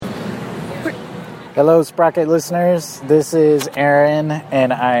Hello, Sprocket listeners. This is Aaron,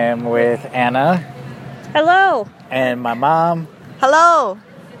 and I am with Anna. Hello. And my mom. Hello.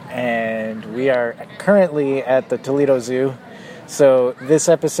 And we are currently at the Toledo Zoo. So this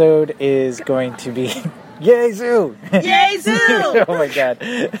episode is going to be... Yay, zoo! Yay, zoo! Oh, my God.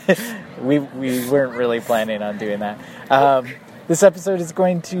 We weren't really planning on doing that. This episode is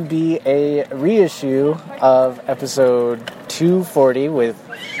going to be a reissue of episode 240 with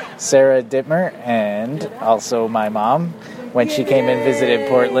Sara Dittmer and also my mom when she came and visited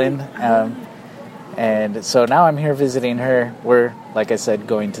Portland. And so now I'm here visiting her. We're, like I said,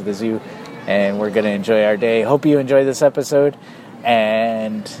 going to the zoo, and we're going to enjoy our day. Hope you enjoy this episode,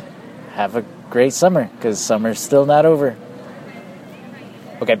 and have a great summer, because summer's still not over.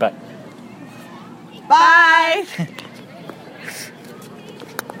 Okay, bye. Bye!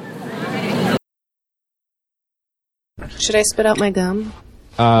 Should I spit out my gum?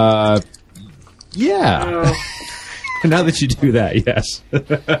 Yeah. Now that you do that, yes.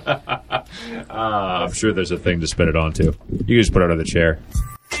 I'm sure there's a thing to spit it onto. You can just put it under the chair.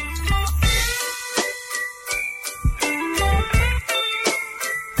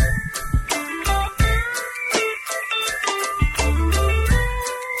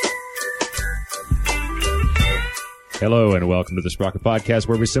 Hello and welcome to the Sprocket Podcast,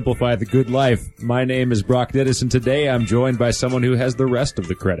 where we simplify the good life. My name is Brock Dittis, and today I'm joined by someone who has the rest of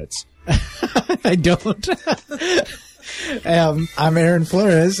the credits. I don't. I'm Aaron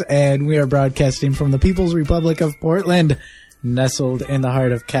Flores, and we are broadcasting from the People's Republic of Portland, nestled in the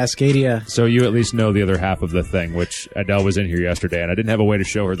heart of Cascadia. So you at least know the other half of the thing, which Adele was in here yesterday, and I didn't have a way to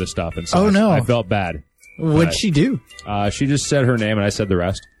show her the stuff, and so Oh, no. I felt bad. What'd she do? She just said her name, and I said the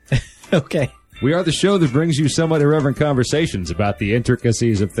rest. Okay. We are the show that brings you somewhat irreverent conversations about the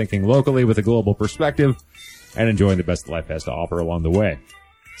intricacies of thinking locally with a global perspective and enjoying the best life has to offer along the way.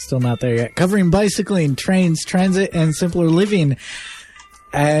 Still not there yet. Covering bicycling, trains, transit, and simpler living.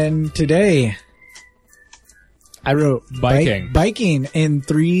 And today, I wrote biking in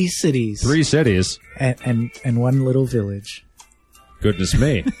 3 cities. 3 cities? And one little village. Goodness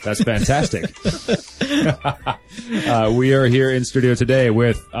me. That's fantastic. We are here in studio today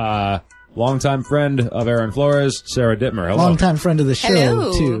with... longtime friend of Aaron Flores, Sara Dittmer. Hello. Longtime friend of the show,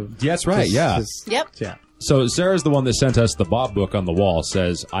 Hello. too. That's right, yeah. Yep. Yeah. So Sarah's the one that sent us the Bob book on the wall,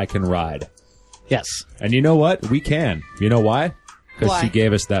 says, I can ride. Yes. And you know what? We can. You know why? Because Why? she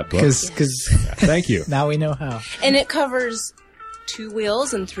gave us that book. Because Thank you. now we know how. And it covers 2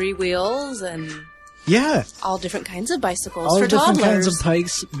 wheels and 3 wheels and Yeah. all different kinds of bicycles All for different toddlers.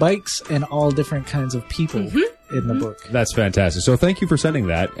 kinds of bikes and all different kinds of people in the book. That's fantastic. So thank you for sending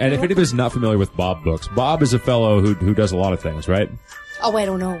that. And if anybody's not familiar with Bob books, Bob is a fellow who does a lot of things, right? Oh, I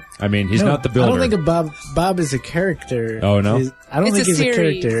don't know. I mean, he's No, not the builder. I don't think Bob is a character. Oh, no? I don't It's think a he's series.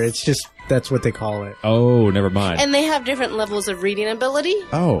 a character. It's just, that's what they call it. Oh, never mind. And they have different levels of reading ability.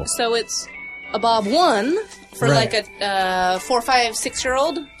 Oh. So it's a Bob 1 for Right. like a 4, 5,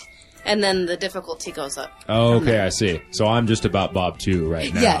 6-year-old. And then the difficulty goes up. Oh, okay, I see. So I'm just about Bob 2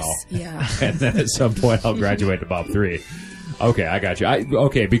 right now. Yes. Yeah. And then at some point I'll graduate to Bob 3. Okay, I got you.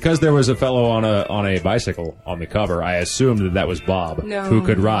 Okay, because there was a fellow on a bicycle on the cover, I assumed that was Bob No. who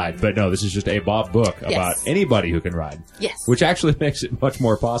could ride. But no, this is just a Bob book about anybody who can ride. Yes. Which actually makes it much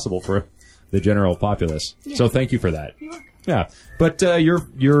more possible for the general populace. Yeah. So thank you for that. You're welcome. Yeah. But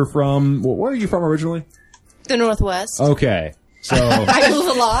you're from, where are you from originally? The Northwest. Okay. So I move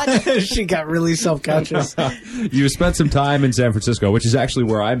a lot. She got really self-conscious. you spent some time in San Francisco, which is actually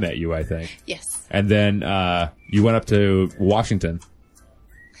where I met you, I think. Yes. And then you went up to Washington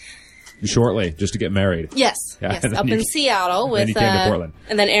shortly just to get married. Yes. Yeah, Yes. and then Up you- in Seattle with. then you came to Portland.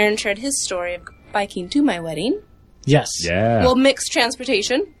 And then Aaron shared his story of biking to my wedding. Yes. Yeah. Well, mixed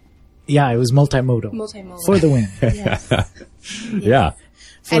transportation. Yeah, it was multimodal. Multimodal. For the win. Yes. Yeah.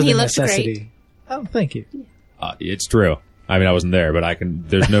 For And the he looked necessity. Oh, thank you. It's true. I mean, I wasn't there, but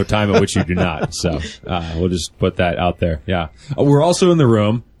there's no time at which you do not. So we'll just put that out there. Yeah. We're also in the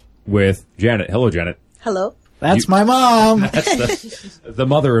room with Janet. Hello, Janet. Hello. That's my mom. That's the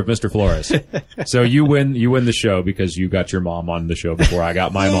mother of Mr. Flores. So you win the show because you got your mom on the show before I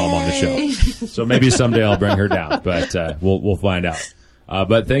got my mom on the show. So maybe someday I'll bring her down, but we'll find out.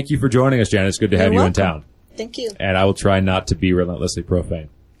 But thank you for joining us, Janet. It's good to have you in town. Thank you. And I will try not to be relentlessly profane.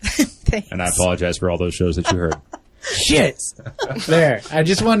 Thanks. And I apologize for all those shows that you heard. Shit. There. I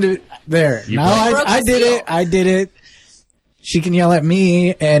just wanted to... There. You now broke I the did seal. it. I did it. She can yell at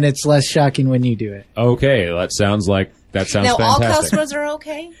me, and it's less shocking when you do it. Okay, that sounds Now, fantastic. all cuss words are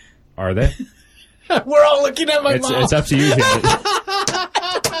okay? Are they? We're all looking at my mom. It's up to you, Janet.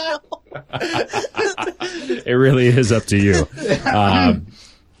 It really is up to you.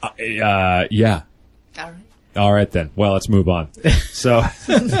 Yeah. All right. All right, then. Well, let's move on. So,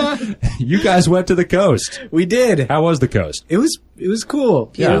 you guys went to the coast. We did. How was the coast? It was cool.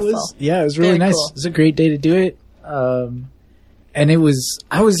 Beautiful. It was really Very nice. cool. It was a great day to do it. And I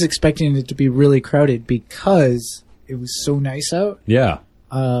was expecting it to be really crowded because it was so nice out. Yeah.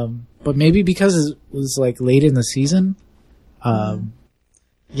 But maybe because it was like late in the season. There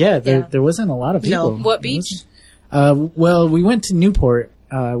wasn't a lot of people. No. What beach? Well, we went to Newport.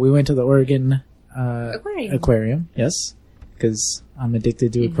 We went to the Oregon Aquarium. Yes, because I'm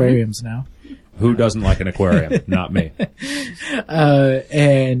addicted to aquariums now. Who doesn't like an aquarium? Not me.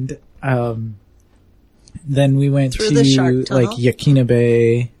 And then we went Through the shark to tunnel? like Yaquina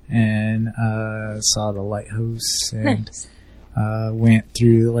Bay and saw the lighthouse and went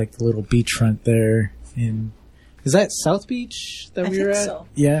through like the little beachfront there. Is that South Beach that we were at? So.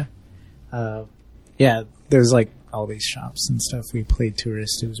 Yeah. There's like all these shops and stuff. We played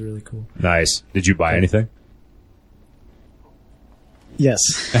tourist. It was really cool. Nice. Did you buy anything? Yes.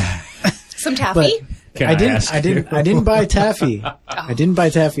 Some taffy? Can I ask you? didn't buy taffy. I didn't buy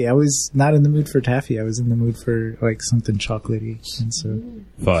taffy. I was not in the mood for taffy. I was in the mood for like something chocolatey. And so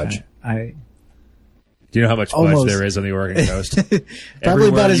Fudge. I Do you know how much fudge Almost. there is on the Oregon coast? probably Everywhere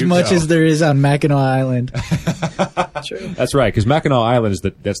about as you much go. as there is on Mackinac Island. That's right, because Mackinac Island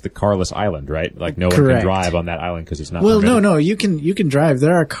that's the carless island, right? Like no one can Correct. drive on that island because it's not. Well, permitted. no, you can drive.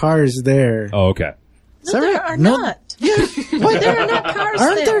 There are cars there. Oh, okay. No, there are No. not. Yeah. Why there are not cars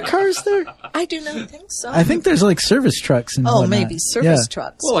Aren't there? there cars there? I do not think so. I think there's like service trucks and Oh, whatnot. maybe service Yeah.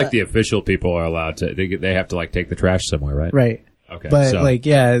 trucks. Well, like but- the official people are allowed to. They have to like take the trash somewhere, right? Right. Okay. But so, like,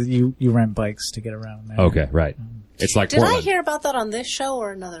 yeah, you rent bikes to get around there. okay, right. It's like Did I Portland. hear about that on this show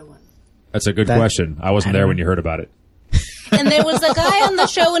or another one? That's a good That- question. I wasn't there when you heard about it. And there was a guy on the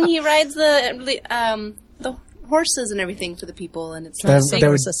show and he rides the horses and everything for the people, and it's not That would-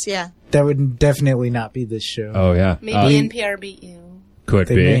 Horses, yeah. That would definitely not be this show. Oh yeah, maybe NPR beat you. could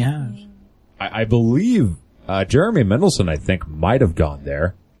They be. may have. I believe Jeremy Mendelson, I think, might have gone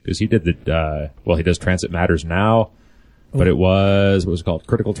there because he did he does Transit Matters now, but it was what was it called,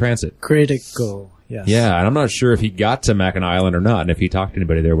 Critical Transit. Critical. Yes. Yeah, and I'm not sure if he got to Mackinac Island or not, and if he talked to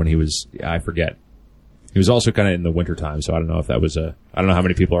anybody there when he was, I forget. He was also kind of in the wintertime, so I don't know if that was I don't know how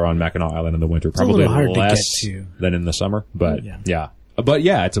many people are on Mackinac Island in the winter. Probably little hard to less get to. than in the summer, but Yeah. yeah. But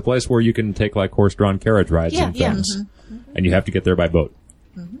yeah, it's a place where you can take like horse-drawn carriage rides and Yeah, things, and you have to get there by boat.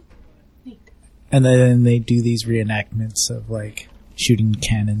 And then they do these reenactments of like shooting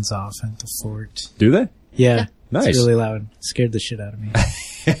cannons off at the fort. Do they? Yeah. Nice. It's really loud. Scared the shit out of me.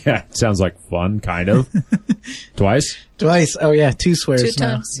 Sounds like fun, kind of. Twice? Twice. Oh yeah, 2 swears 2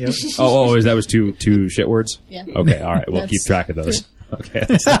 now. times. Yep. Oh, that was two shit words? Yeah. Okay, all right. We'll keep track of those. Okay.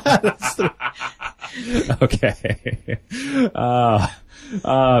 Okay.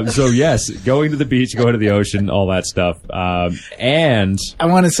 So yes, going to the beach, going to the ocean, all that stuff. And I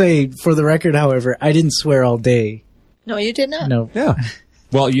want to say, for the record, however, I didn't swear all day. No, you did not. No. yeah.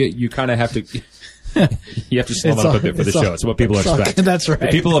 Well, you kind of have to. You have to slow It's down all- a bit for the it's all- show. It's what people it's all- expect. that's right. The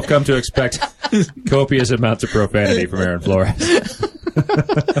people have come to expect copious amounts of profanity from Aaron Flores.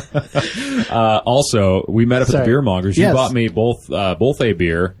 Also, we met up at the Sorry. beer mongers. You Yes. bought me both a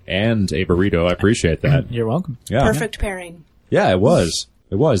beer and a burrito. I appreciate that. You're welcome. Yeah, Perfect pairing. yeah, it was.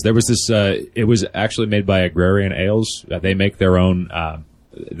 It was. There was this. It was actually made by Agrarian Ales. They make their own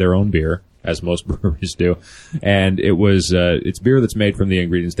beer, as most breweries do, and it was. It's beer that's made from the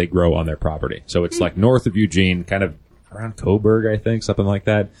ingredients they grow on their property. So it's like north of Eugene, kind of around Coburg, I think, something like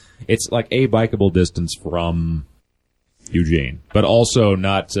that. It's like a bikeable distance from Eugene, but also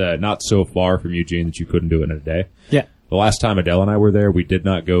not so far from Eugene that you couldn't do it in a day. Yeah. The last time Adele and I were there, we did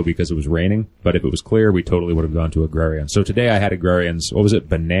not go because it was raining, but if it was clear, we totally would have gone to Agrarian. So today I had Agrarian's, what was it,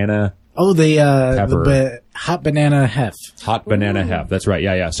 banana, Oh, the Pepper. hot banana hef. hot banana hef. That's right,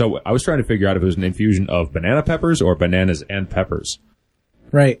 yeah. So I was trying to figure out if it was an infusion of banana peppers or bananas and peppers.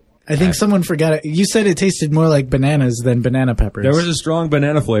 Right. I think someone forgot it. You said it tasted more like bananas than banana peppers. There was a strong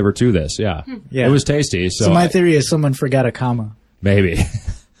banana flavor to this, yeah. Yeah. It was tasty, So my theory is someone forgot a comma. maybe.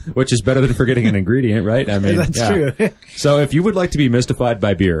 Which is better than forgetting an ingredient, right? I mean, That's yeah. true. So if you would like to be mystified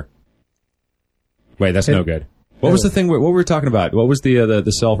by beer. Wait, that's no good. What was the thing? What were we talking about? What was the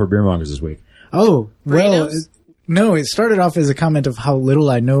sell for beer mongers this week? Oh, well, Burritos? no, it started off as a comment of how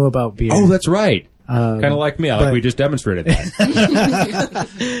little I know about beer. Oh, that's right. Kind of like me. Like but- we just demonstrated that.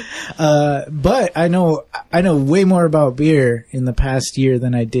 But I know way more about beer in the past year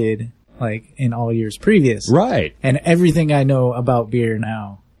than I did like in all years previous. Right. And everything I know about beer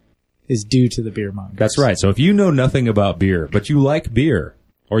now is due to the beer mongers. That's right. So if you know nothing about beer, but you like beer,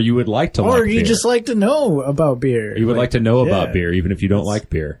 or you would like to Or like you beer, just like to know about beer. you would like to know about yeah. beer, even if you don't like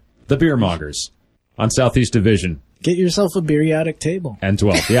beer, the beer mongers. on Southeast Division. Get yourself a periodic table. And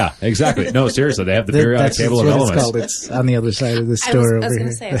 12. Yeah, exactly. No, seriously, they have the periodic table of elements. That's what it's called. It's on the other side of the store over I was here. going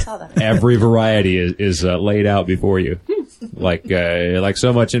to say, I saw that. Every variety is laid out before you. like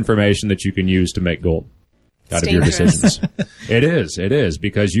so much information that you can use to make gold out of your decisions. It is,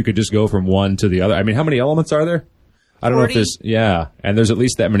 because you could just go from one to the other. I mean, how many elements are there? I don't 40? Know if there's, and there's at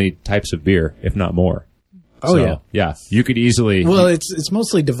least that many types of beer, if not more. Oh, so, yeah. You could easily... Well, it's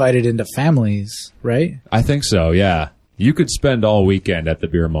mostly divided into families, right? I think so, yeah. You could spend all weekend at the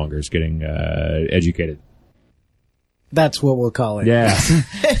beer mongers getting educated. That's what we'll call it. Yeah.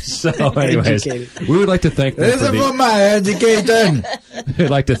 So, anyways, we would like to thank them for my education.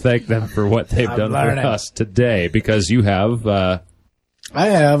 We'd like to thank them for what they've done for us today, because you have... I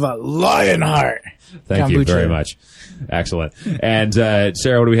have a Lionheart. Thank you very much. Excellent. And,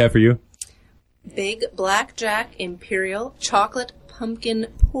 Sarah, what do we have for you? Big Blackjack Imperial Chocolate Pumpkin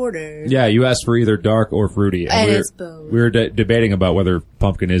Porter. Yeah, you asked for either dark or fruity. And we were debating about whether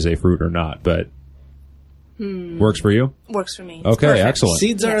pumpkin is a fruit or not, but works for you? Works for me. Okay, excellent.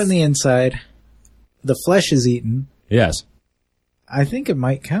 Seeds are on the inside. The flesh is eaten. Yes. I think it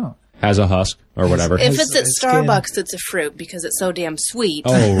might count. Has a husk or whatever. If it's at Starbucks, it's a fruit because it's so damn sweet.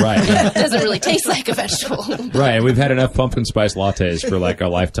 Oh, right. It doesn't really taste like a vegetable. Right, and we've had enough pumpkin spice lattes for like our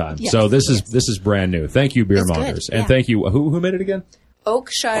lifetime. Yes. So this is brand new. Thank you, beer mongers. And thank you. Who made it again?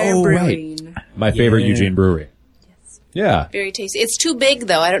 Oakshire Brewing. Right. My favorite Eugene brewery. Yes. Yeah. Very tasty. It's too big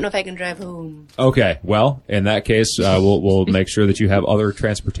though. I don't know if I can drive home. Okay. Well, in that case, we'll make sure that you have other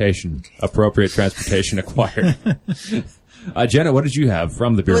transportation, appropriate transportation acquired. Jenna, what did you have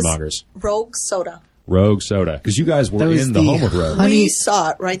from the beer mongers? Rogue Soda. Rogue Soda. Because you guys were in the home of Rogue. We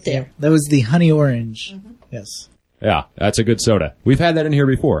saw it right there. Yeah, that was the honey orange. Mm-hmm. Yes. Yeah, that's a good soda. We've had that in here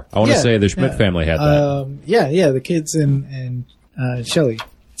before. I want to say the Schmidt family had that. The kids and Shelley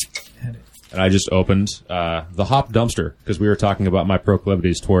had it. And I just opened the hop dumpster because we were talking about my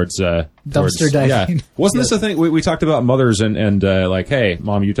proclivities towards dumpster diving. Yeah. Wasn't this a thing? We talked about mothers and like, hey,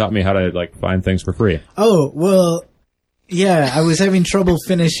 Mom, you taught me how to like find things for free. Oh, well... Yeah, I was having trouble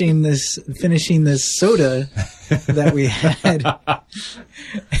finishing this soda that we had,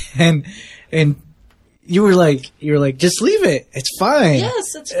 and you were like, just leave it. It's fine.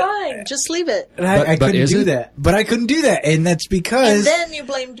 Yes, it's fine. Just leave it. And I couldn't do that. But I couldn't do that, and that's because. And then you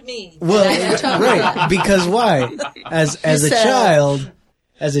blamed me. Well, right? Because why? As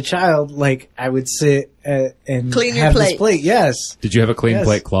a child, like I would sit and clean your have plate. This plate. Yes. Did you have a clean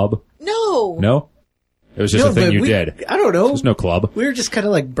plate club? No. No. It was just a thing you did. I don't know. There's no club. We were just kind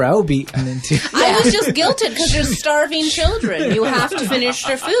of like browbeaten into. I was just guilted because you're starving children. You have to finish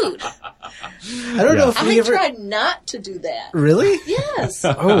your food. I don't know if we ever tried not to do that. Really? Yes.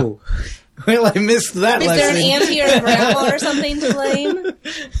 Oh. Well, I missed that lesson. Is there an auntie or a grandma or something to blame?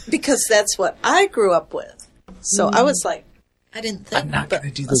 Because that's what I grew up with. So I was like, I didn't think. I'm not going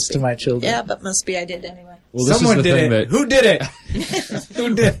to do this to my children. Yeah, but must be I did anyway. Well, someone did it. Who did it?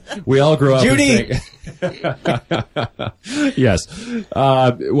 Who did? We all grew up. Judy. Yes.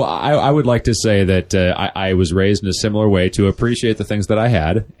 Well, I would like to say that I was raised in a similar way to appreciate the things that I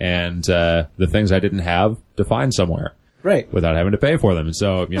had and the things I didn't have to find somewhere. Right. Without having to pay for them. And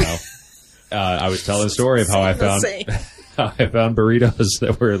so, I was telling a story of how I found burritos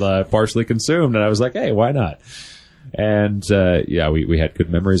that were partially consumed, and I was like, hey, why not? And, we had good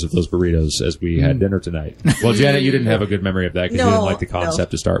memories of those burritos as we had dinner tonight. Well, Janet, you didn't have a good memory of that because you didn't like the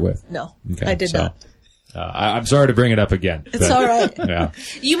concept to start with. No, okay, I did not. I'm sorry to bring it up again. It's all right. Yeah.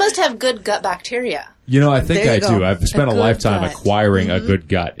 You must have good gut bacteria. I think I do. I've spent a lifetime acquiring a good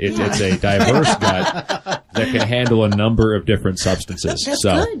gut. It's a diverse gut that can handle a number of different substances. That's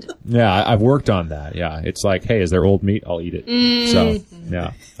good. Yeah, I've worked on that. Yeah. It's like, hey, is there old meat? I'll eat it. So,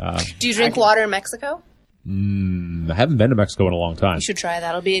 yeah. Do you drink water in Mexico? I haven't been to Mexico in a long time. You should try that.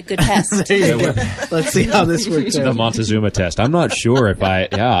 It'll be a good test. Let's see how this works out. The Montezuma test. I'm not sure if I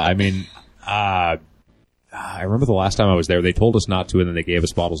remember the last time I was there, they told us not to, and then they gave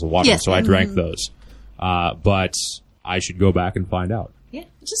us bottles of water, so I drank those. But I should go back and find out. Yeah,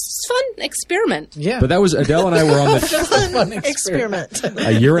 just fun experiment. Yeah. But that was Adele and I were on the fun experiment.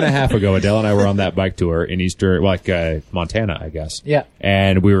 A year and a half ago, Adele and I were on that bike tour in Montana, I guess. Yeah.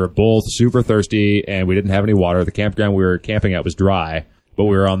 And we were both super thirsty, and we didn't have any water. The campground we were camping at was dry, but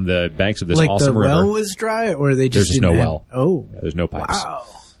we were on the banks of this awesome river. Like the well was dry, or they just There's just no well. Oh. Yeah, there's no pipes. Wow.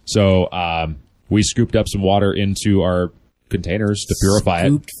 So we scooped up some water into our containers to purify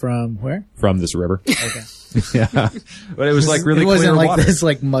Scooped from where? From this river. Okay. Yeah. But it was like really clear water. It wasn't like this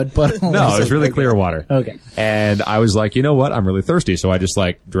like mud puddle. No, it was really clear water. Okay. And I was like, you know what? I'm really thirsty. So I just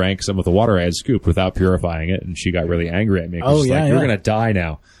drank some of the water I had scooped without purifying it. And she got really angry at me. She's like, you're going to die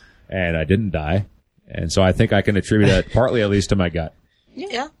now. And I didn't die. And so I think I can attribute that partly, at least, to my gut.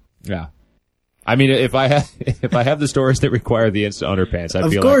 Yeah. Yeah. I mean, if I have the stories that require the instant underpants, I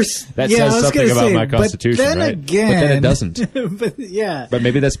feel like that says something about my constitution, but then right? Again, but then it doesn't. But yeah. But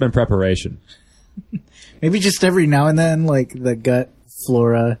maybe that's been preparation. Maybe just every now and then, like the gut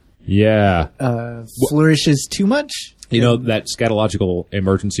flora flourishes too much. You know, that scatological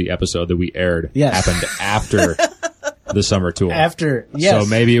emergency episode that we aired happened after the summer tour. Yes. So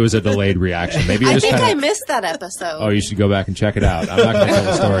maybe it was a delayed reaction. Maybe I think I missed that episode. Oh, you should go back and check it out. I'm not going to tell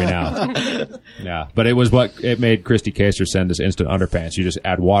the story now. Yeah, but it was it made Christy Kaser send us instant underpants. You just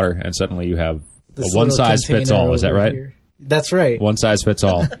add water, and suddenly you have a one-size-fits-all. Is that right? Here. That's right.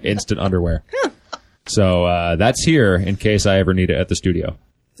 One-size-fits-all instant underwear. So that's here in case I ever need it at the studio.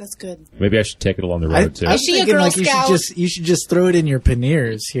 That's good. Maybe I should take it along the road, too. Is she a Girl Scout? You should just throw it in your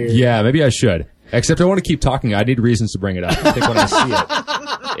panniers here. Yeah, maybe I should. Except I want to keep talking. I need reasons to bring it up. I think when I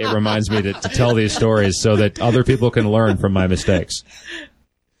see it reminds me to tell these stories so that other people can learn from my mistakes.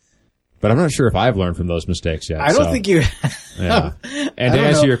 But I'm not sure if I've learned from those mistakes yet. I don't think you have. Yeah. And to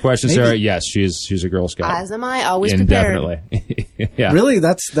answer your question, Sarah, yes, she's a Girl Scout. As am I, always prepared. Indefinitely. Yeah. Really?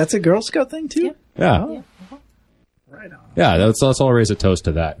 That's a Girl Scout thing, too? Yeah. Oh. Right on. Yeah, let's all raise a toast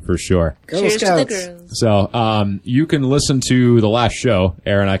to that, for sure. Cheers to the girls. So, you can listen to the last show.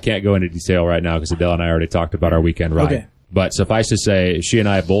 Aaron, I can't go into detail right now because Adele and I already talked about our weekend ride. Okay. But suffice to say, she and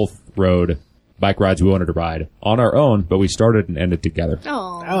I both rode bike rides we wanted to ride on our own, but we started and ended together.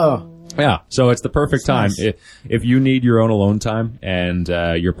 Oh. Yeah, so it's the perfect time. Nice. If you need your own alone time and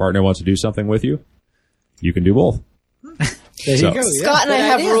your partner wants to do something with you, you can do both. There you go. Yeah. Scott and I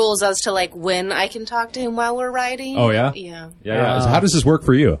have rules as to like when I can talk to him while we're riding. Oh, yeah? Yeah. So how does this work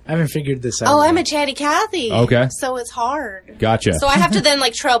for you? I haven't figured this out. Oh, I'm a chatty Cathy. Okay. So it's hard. Gotcha. So I have to then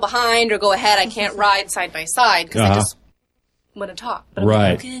like trail behind or go ahead. I can't ride side by side because I just want to talk. But I'm Right.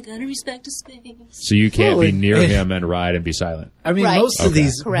 like, okay, I gotta respect his space. So you can't be near him and ride and be silent. I mean, Right. most of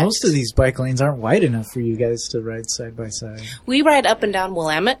Correct. these bike lanes aren't wide enough for you guys to ride side by side. We ride up and down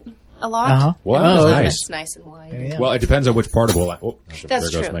Willamette a lot. Uh-huh. Well, Oh, nice. It's nice and wide. Yeah. Well, it depends on which part of Willamette. Oh,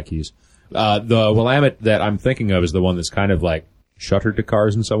 That's there goes true. my keys. The Willamette that I'm thinking of is the one that's kind of like shuttered to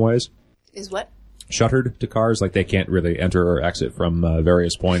cars in some ways. Is what? Shuttered to cars, like they can't really enter or exit from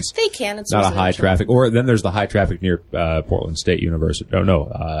various points. They can. It's Not a high residential. traffic. Or then there's the high traffic near Portland State University. Oh,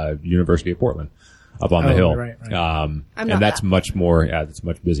 no, University of Portland up on the hill. Right. I'm and not that's that. much more, it's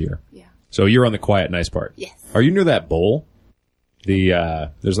much busier. Yeah. So you're on the quiet, nice part. Yes. Are you near that bowl?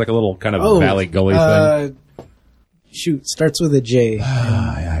 There's like a little kind of valley gully thing. Shoot, starts with a J.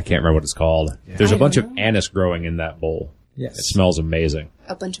 I can't remember what it's called. There's a bunch of anise growing in that bowl. Yes. It smells amazing.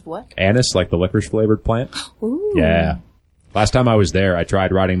 A bunch of what? Anise, like the licorice flavored plant. Ooh. Yeah. Last time I was there, I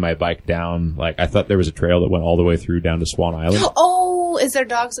tried riding my bike down, like, I thought there was a trail that went all the way through down to Swan Island. Oh, is there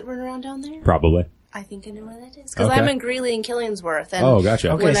dogs that run around down there? Probably. I think I know where that is. Because Okay. I'm in Greeley and Killiansworth. And Oh,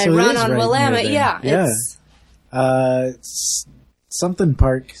 gotcha. Okay. when I so it run is on right Willamette, near yeah. there. It's, Something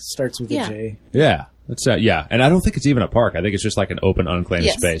Park starts with Yeah. a J. Yeah. It's, yeah. And I don't think it's even a park. I think it's just like an open, unclaimed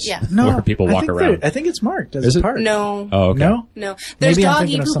Yes, space yeah. where people walk around. I think it's marked as Is a it? park. no. Oh, okay. No? No. There's Maybe I'm doggy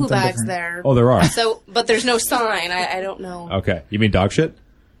thinking of poo-poo something bags different. there. Oh, there are. So, but there's no sign. I don't know. Okay. You mean dog shit?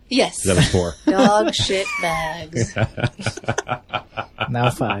 Yes. Is that a 4? Dog shit bags. Now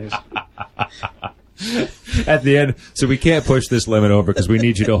 5. At the end, so we can't push this limit over because we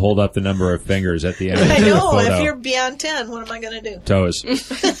need you to hold up the number of fingers at the end of the I know. photo. If you're beyond 10, what am I going to do? Toes.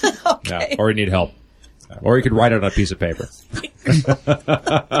 Okay. Yeah. Or you need help. Or you could write it on a piece of paper.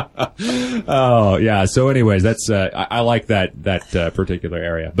 Oh, yeah. So anyways, that's, I like that particular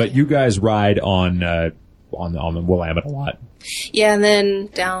area. But you guys ride on the Willamette a lot. Yeah, and then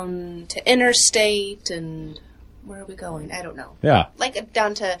down to Interstate and where are we going? I don't know. Yeah. Like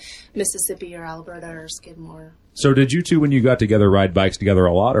down to Mississippi or Alberta or Skidmore. So did you two, when you got together, ride bikes together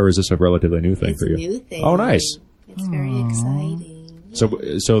a lot, or is this a relatively new thing It's for a you? new thing. Oh, nice. It's very exciting.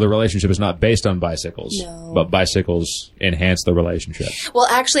 So the relationship is not based on bicycles, No. but bicycles enhance the relationship. Well,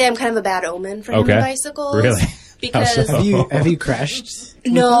 actually, I'm kind of a bad omen for him Okay. and bicycles. Really? Because Have you crashed?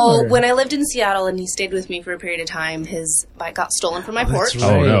 with no, him, or- when I lived in Seattle and he stayed with me for a period of time, his bike got stolen from my porch. That's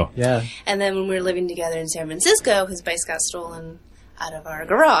right. Oh, no. Yeah. And then when we were living together in San Francisco, his bike got stolen out of our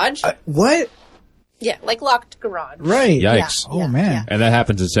garage. What? Yeah, like locked garage. Right. Yikes. Yeah, Oh, yeah, man. yeah. And that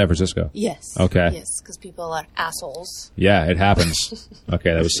happens in San Francisco. Yes. Okay. Yes, because people are assholes. Yeah, it happens.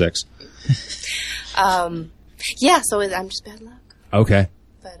 Okay, that was 6. Yeah, so I'm just bad luck. Okay.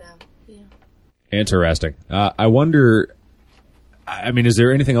 But, yeah. Interesting. I wonder, I mean, is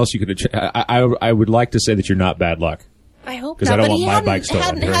there anything else you could, I would like to say that you're not bad luck. I hope because not. I don't But want he my bike stolen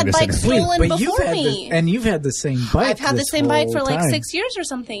hadn't during had this bikes interview. stolen but before had me. and you've had the same bike. I've had the this same bike for whole like time. 6 years or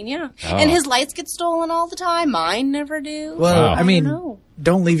something, yeah. Oh. And his lights get stolen all the time. Mine never do. Well, Wow. I mean, know.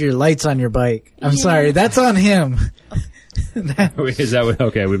 don't leave your lights on your bike. I'm Yeah. sorry, that's on him. Is that what?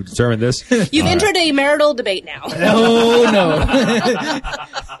 Okay, we've determined this. You've All entered a marital debate now. No.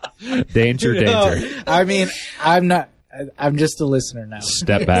 right. Danger. I mean, I'm not. I'm just a listener now.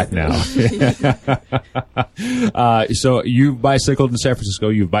 Step back now. So you've bicycled in San Francisco,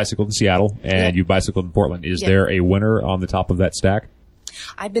 you've bicycled in Seattle, and you've bicycled in Portland. Is there a winner on the top of that stack?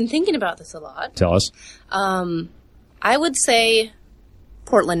 I've been thinking about this a lot. Tell us. I would say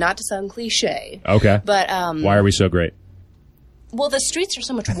Portland, not to sound cliche. Okay. But, Why are we so great? well, the streets are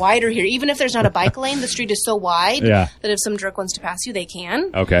so much wider here. Even if there's not a bike lane, the street is so wide Yeah. that if some jerk wants to pass you, they can.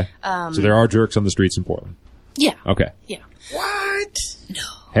 Okay. So there are jerks on the streets in Portland. Yeah. Okay. Yeah. What?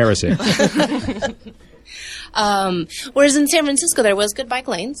 Heresy. Whereas in San Francisco, there was good bike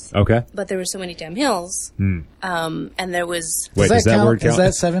lanes, Okay. but there were so many damn hills. And there was... Wait, that does that count? word count? Is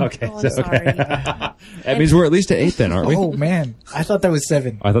that 7? Okay. Oh, I'm sorry. That means we're at least at 8 then, aren't we? Oh man, I thought that was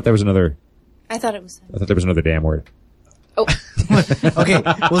 7. I thought there was another I thought it was... damn word. Oh, Okay,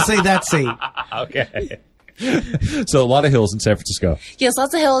 we'll say that's 8. Okay. So a lot of hills in San Francisco. yes,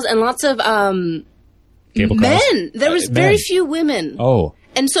 lots of hills and lots of Cable cars. men. There was very men. few women. Oh,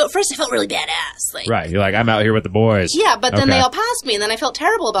 And so at first I felt really badass. Like, right. You're like, I'm out here with the boys. yeah, but then Okay. they all passed me, and then I felt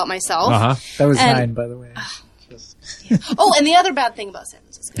terrible about myself. Uh-huh. That was And- 9, by the way. Oh, and the other bad thing about San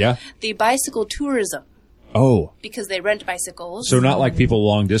Francisco, Yeah. the bicycle tourism, Oh. because they rent bicycles. So not like people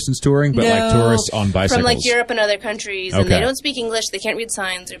long distance touring, but like No. tourists on bicycles. From like Europe and other countries, and Okay. they don't speak English, they can't read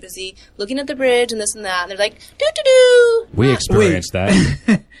signs, they're busy looking at the bridge and this and that, and they're like, doo-doo-doo! We experienced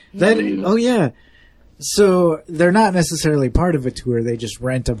that. That oh yeah. So they're not necessarily part of a tour. They just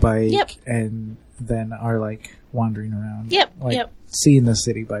rent a bike Yep. and then are like wandering around. Yep, Like yep. seeing the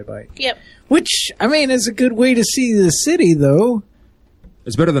city by bike. Yep. Which I mean is a good way to see the city though.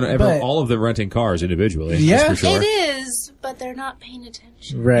 It's better than But- all of them renting cars individually. Yeah. That's for sure. It is, but they're not paying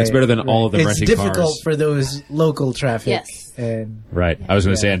attention. Right. It's better than all of them it's renting difficult cars. for those local traffic. Yes. And Right. I was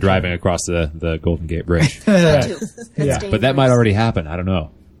going to say, and driving across the Golden Gate Bridge. Too. That's Yeah. But that might dangerous. already happen. I don't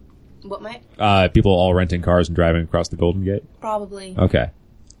know. What might? People all renting cars and driving across the Golden Gate. Probably. Okay.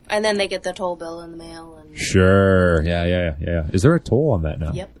 And then they get the toll bill in the mail. And Sure. Yeah. Is there a toll on that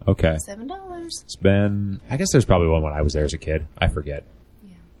now? Yep. Okay. $7. It's been, I guess there's probably one when I was there as a kid. I forget.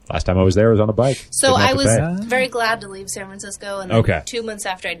 Last time I was there, I was on a bike. So Didn't have I to was pay. very glad to leave San Francisco, and then Okay. 2 months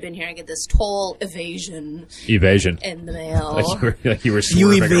after I'd been here, I get this toll evasion Evasion. in the mail. Like you were you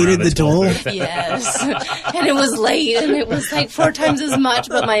swerving evaded around the toll. Yes. And it was late, and it was like 4 times as much,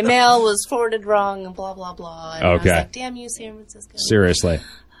 but my mail was forwarded wrong, and blah, blah, blah. And I was Okay. like, damn you, San Francisco. Seriously.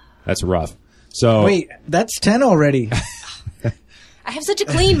 That's rough. So Wait, that's 10 already. I have such a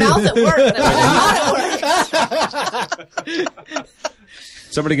clean mouth at work that when I'm not at work.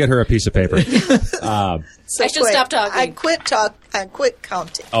 somebody get her a piece of paper. So I should quick. stop talking. I quit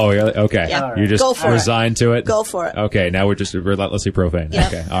counting. Oh, really? Okay. Yeah. You just Go for it. resigned to it? Go for it. Okay, now we're just relentlessly profane. Yeah.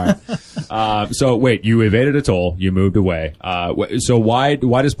 Okay, all right. So wait, you evaded a toll, you moved away. So why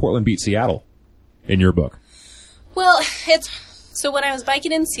does Portland beat Seattle in your book? Well, so when I was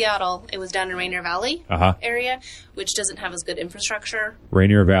biking in Seattle, it was down in Rainier Valley Uh-huh. area, which doesn't have as good infrastructure.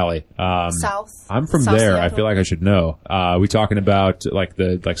 Rainier Valley. South. I'm from South there. I Seattle. feel like I should know. We talking about like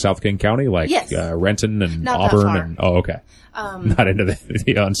South King County, like Yes. Renton and Not that Auburn far. and okay. Not into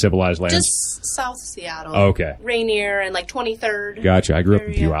the uncivilized lands. Just South Seattle. Okay. Rainier and like 23rd. Gotcha. I grew up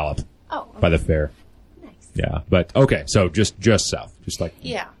in area. Puyallup Oh, by the fair. nice. Yeah, but okay. So just south, just like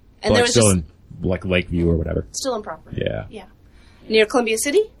Yeah. And like there was still just in like Lakeview or whatever. still improper. Yeah. Yeah. Near Columbia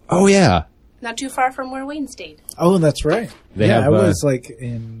City, Oh yeah. not too far from where Wayne stayed. Oh, that's right. They yeah, have, I was like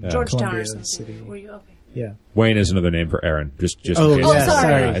in Georgetown Columbia or something. City. Were you okay? Yeah. Wayne is another name for Aaron. Just Oh, in case. Oh, yeah, sorry.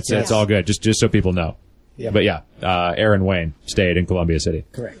 sorry. It's Yes. all good. Just so people know. Yeah. But yeah, Aaron Wayne stayed in Columbia City.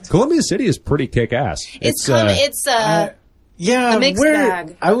 Correct. Columbia City is pretty kick ass. It's Yeah, A mixed where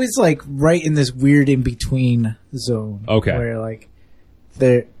bag. I was like right in this weird in between zone. Okay. Where like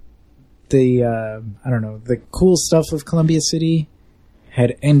I don't know, the cool stuff of Columbia City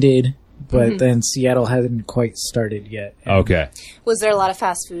had ended, but then Seattle hadn't quite started yet. And Okay. was there a lot of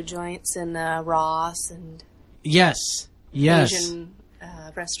fast food joints and Ross and Yes. Asian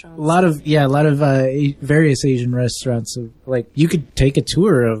restaurants? A lot of various Asian restaurants. Like you could take a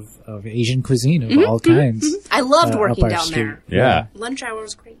tour of Asian cuisine of all kinds. I loved up working our down street. there. Yeah. Lunch hour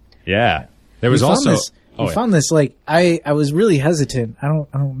was great. Yeah. There was We found also this. Oh, We yeah. found this. Like I was really hesitant. I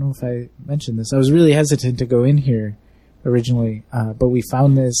don't know if I mentioned this. I was really hesitant to go in here originally, but we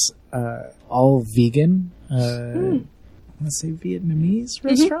found this all vegan want to say Vietnamese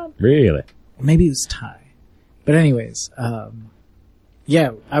restaurant. Really? Maybe it was Thai. But anyways,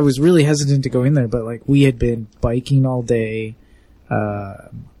 yeah, I was really hesitant to go in there, but like we had been biking all day.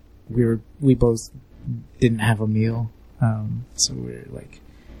 We both didn't have a meal. So we were like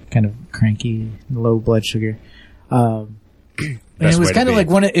kind of cranky, low blood sugar. And it was kind of like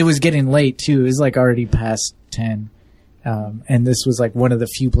it was getting late too. It was like already past 10. And this was like one of the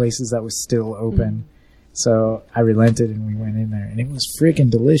few places that was still open. So I relented and we went in there and it was freaking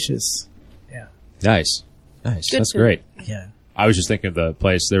delicious. Yeah. Nice. That's great. Yeah. I was just thinking of the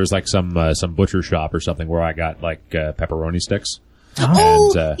place. There was like some butcher shop or something where I got like pepperoni sticks.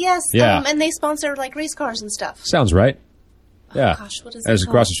 Oh, And, yes. yeah. And they sponsor like race cars and stuff. Sounds right. Yeah. Oh, gosh, what is I was it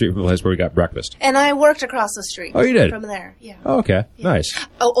across called? the street from the place where we got breakfast. And I worked across the street. Oh, you did? From there, yeah. Oh, okay. Nice.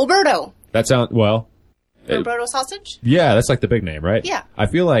 Oh, Alberto. That sounds, well. Alberto sausage? Yeah, that's like the big name, right? Yeah. I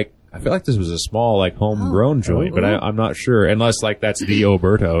feel like this was a small, like, homegrown joint, but I'm not sure. Unless, like, that's the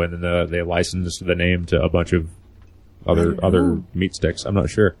Alberto, and then they licensed the name to a bunch of other meat sticks. I'm not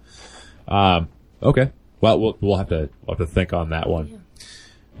sure. Okay. Well, we'll have to think on that one. Yeah.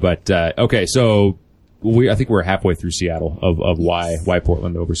 But okay, so I think we're halfway through Seattle of why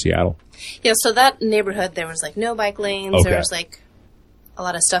Portland over Seattle. Yeah. So that neighborhood, there was like no bike lanes. Okay. There was like a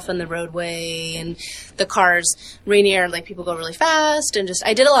lot of stuff in the roadway, and the cars. Rainier, like people go really fast, and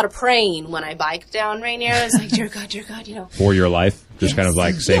I did a lot of praying when I biked down Rainier. It's like, dear God, you know. For your life, just kind of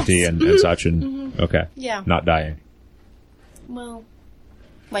like safety and such, and okay, yeah, not dying. Well,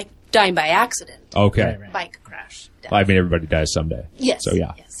 like dying by accident. Okay, Right. Bike crash. Death. I mean, everybody dies someday. Yes. So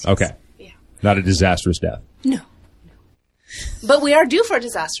yeah. Yes. Okay. Yeah. Not a disastrous death. No. But we are due for a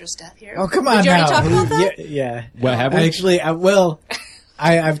disastrous death here. Oh, come on Did you now. already talk about that? Yeah. Well, have we? Actually,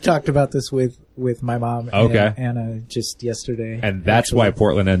 I've talked about this with my mom Okay. and Anna just yesterday. And that's why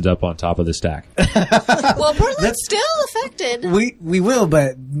Portland ends up on top of the stack. Well, Portland's still affected. We will,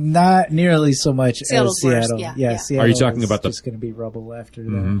 but not nearly so much Seattle's as Seattle. worse, yeah. Seattle Are you talking is about just going to be rubble after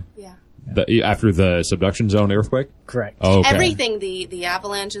that? Yeah. After the subduction zone earthquake? Correct. Oh, okay. Everything, the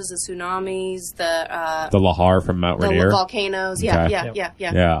avalanches, the tsunamis, The Lahar from Mount the Rainier? volcanoes. Okay. Yeah.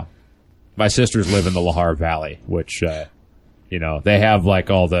 Yeah. My sisters live in the Lahar Valley, which, they have like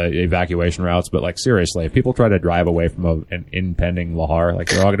all the evacuation routes, but like seriously, if people try to drive away from an impending Lahar, like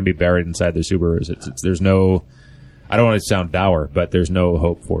they're all going to be buried inside their Subarus. There's no, I don't want to sound dour, but there's no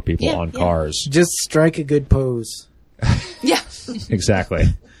hope for people on cars. Just strike a good pose. Yeah. Exactly.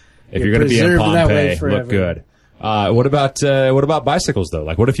 If you're going to be in preserved that way Pompeii, forever. look good. What about bicycles though?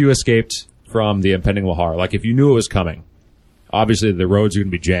 Like what if you escaped from the impending Lahar? Like if you knew it was coming, obviously the roads are going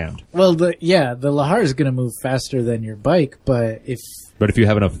to be jammed. Well, the Lahar is going to move faster than your bike, but if you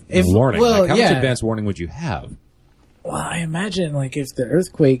have enough warning, well, like how much yeah. advance warning would you have? Well, I imagine like if the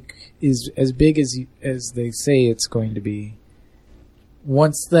earthquake is as big as they say it's going to be,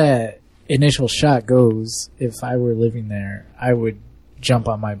 once that initial shot goes, if I were living there, I would jump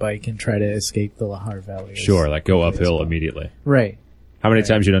on my bike and try to escape the Lahar Valley. Sure, like go uphill immediately. Right. How many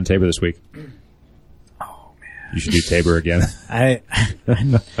times you done Tabor this week? Oh man, You should do Tabor again. I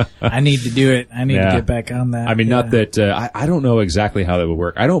need to do it. I need to get back on that. I mean, not that I don't know exactly how that would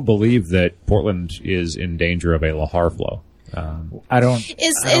work. I don't believe that Portland is in danger of a Lahar flow. I don't.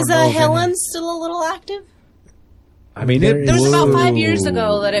 Is know if Helen still a little active? I mean, There There was about Whoa. 5 years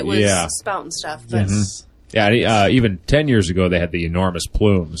ago that it was Yeah. spouting stuff. But Yeah, even 10 years ago, they had the enormous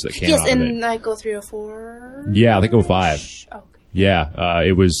plumes that came yes, out of and it. I go 3 or 4. Yeah, I think 05. Oh, okay. Yeah,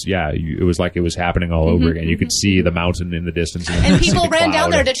 it was like it was happening all over again. You could see the mountain in the distance. And people ran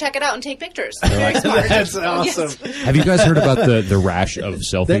down there to check it out and take pictures. Very smart. That's awesome. Have you guys heard about the rash of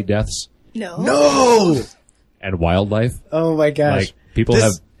selfie deaths No. No. and wildlife? Oh my gosh. Like people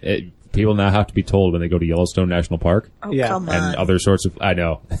people now have to be told when they go to Yellowstone National Park Oh, Yeah. come on. and other sorts of. I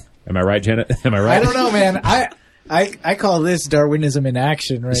know. Am I right, Janet? Am I right? I don't know, man. I call this Darwinism in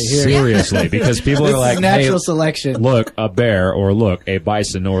action right here. Seriously, because people This are like, is natural hey, selection. look, a bear, or look, a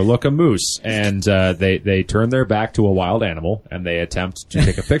bison, or look, a moose. And they turn their back to a wild animal, and they attempt to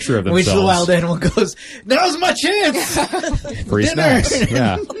take a picture of themselves. Which the wild animal goes, now's my chance! Free dinner. snacks.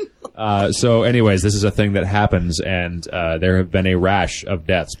 Yeah. So anyways, this is a thing that happens, and there have been a rash of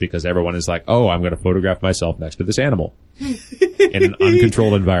deaths because everyone is like, oh, I'm going to photograph myself next to this animal in an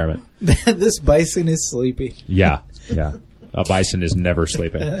uncontrolled environment. This bison is sleepy. Yeah. A bison is never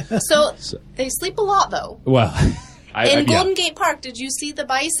sleeping. So they sleep a lot, though. Well, In Golden Gate Park, did you see the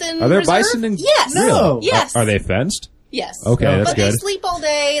bison? Are there reserve? bison in? Yes. No. Yes. Are they fenced? Yes. Okay, that's but good. they sleep all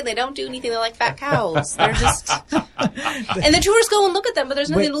day. They don't do anything. They're like fat cows. They're just... and the tourists go and look at them, but there's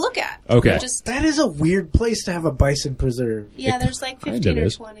nothing to look at. Okay. That is a weird place to have a bison preserve. Yeah, there's like 15 or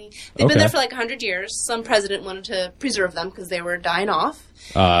 20. They've been there for like 100 years. Some president wanted to preserve them because they were dying off.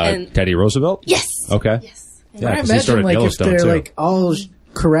 Teddy Roosevelt? Yes. Okay. Yes. Yeah, I 'cause he imagine started like if Yellowstone, they're too. like all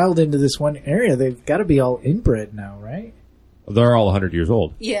corralled into this one area, they've got to be all inbred now, right? They're all 100 years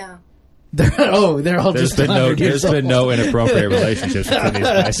old. Yeah. They're all There's just been 100 years there's been old. no inappropriate relationships between these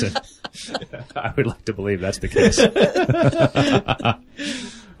bison. I would like to believe that's the case.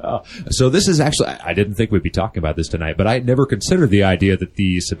 So this is actually, I didn't think we'd be talking about this tonight, but I had never considered the idea that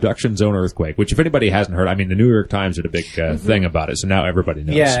the subduction zone earthquake, which if anybody hasn't heard, I mean, the New York Times did a big thing about it, so now everybody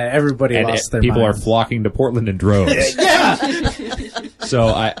knows. Yeah, everybody And lost their people minds. are flocking to Portland in droves. Yeah, So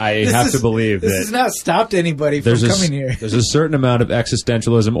I have to believe this that has not stopped anybody from coming here. there's a certain amount of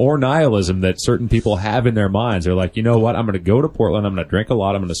existentialism or nihilism that certain people have in their minds. They're like, you know what? I'm going to go to Portland. I'm going to drink a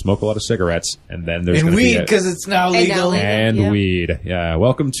lot. I'm going to smoke a lot of cigarettes, and then there's And going to be weed, because it's now legal. and weed. Yeah.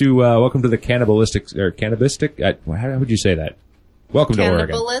 Welcome to the cannibalistic or cannabistic. How would you say that? Welcome to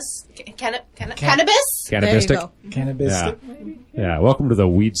Oregon. Cannabis? Cannabistic. There you go. Cannabis. Yeah. Welcome to the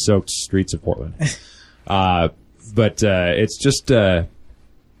weed-soaked streets of Portland. But it's just.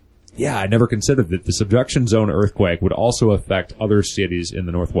 Yeah, I never considered that the subduction zone earthquake would also affect other cities in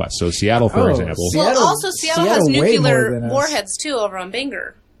the Northwest. So Seattle, for example. Well, Seattle has way more nuclear than us. warheads too over on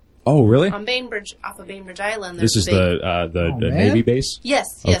Bangor, Oh, really? on Bainbridge, off of Bainbridge Island. This is the man. Navy base? yes,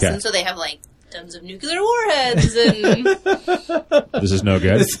 Okay. and so they have like tons of nuclear warheads and This is no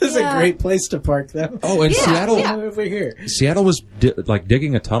good. This is Yeah. a great place to park them. Oh, and Seattle. yeah. Over here. Seattle was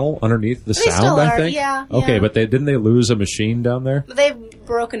digging a tunnel underneath the still sound, I are, think. yeah, Okay, yeah. but didn't they lose a machine down there? they've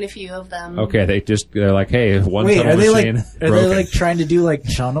broken a few of them. Okay, they're like, hey, one Wait, tunnel are they like machine are broken. they like trying to do like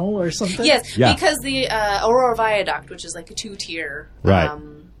channel or something? Yes, Yeah. because the Aurora Viaduct, which is like a 2-tier, Right.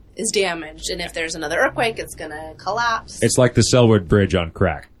 is damaged, and if there's another earthquake, it's gonna collapse. It's like the Selwood Bridge on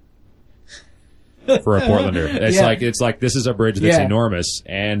crack. For a Portlander. It's like this is a bridge that's Yeah. enormous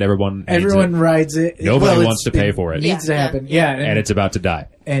and everyone needs Everyone it. rides it. Nobody Well, wants to pay for it. Needs to Yeah. happen. Yeah, And it's about to die.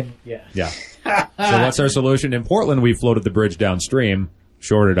 yeah. Yeah. So what's our solution? In Portland, we floated the bridge downstream,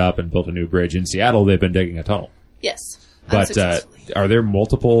 shored it up, and built a new bridge. In Seattle, they've been digging a tunnel. Yes, But unsuccessfully. are there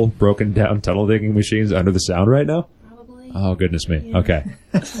multiple broken down tunnel digging machines under the sound right now? Probably. Oh, goodness me. Okay.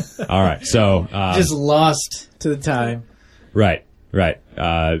 All right. So, Just lost to the time. right.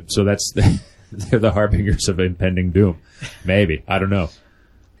 So that's, they're the harbingers of impending doom. Maybe. I don't know.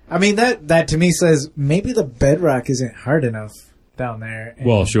 I mean, that to me says maybe the bedrock isn't hard enough down there. And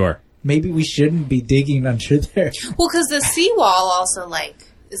Well, sure. maybe we shouldn't be digging under there. Well, because the seawall also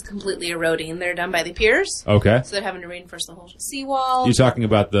is completely eroding. They're done by the piers, Okay. so they're having to reinforce the whole seawall. You're talking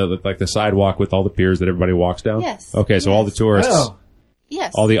about the sidewalk with all the piers that everybody walks down? Yes. Okay, so all the tourists, Oh,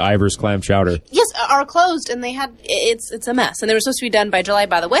 Yes, all the Ivers clam chowder. yes are closed, and they had it's a mess, and they were supposed to be done by July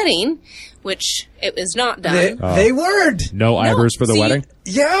by the wedding, which it was not done. they weren't. No Ivers for the see- wedding?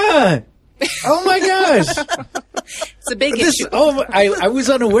 Yeah. Oh my gosh. It's a big issue. I was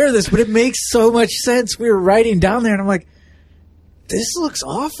unaware of this, but it makes so much sense. We were riding down there, and I'm like, this looks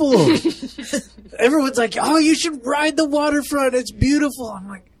awful. Everyone's like, oh, you should ride the waterfront. It's beautiful. I'm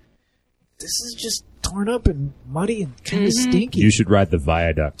like, this is just torn up and muddy and kind of stinky. You should ride the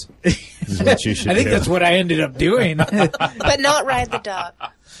viaduct. Is what you should I think do. that's what I ended up doing. But not ride the duck.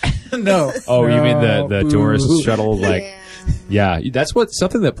 No. Oh, you mean the No, tourist boo. shuttle? Yeah, that's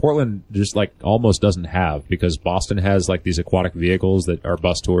something that Portland just like almost doesn't have, because Boston has like these aquatic vehicles that are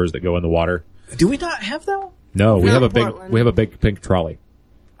bus tours that go in the water. Do we not have that? No, we Not have Portland. a big pink trolley.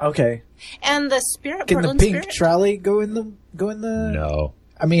 Okay. And the Spirit Can Portland the pink Spirit. trolley go in the? No,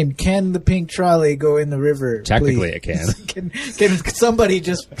 I mean, can the pink trolley go in the river? technically please? it can. Can somebody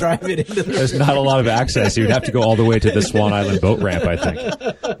just drive it into the There's not a lot of access. You'd have to go all the way to the Swan Island boat ramp, I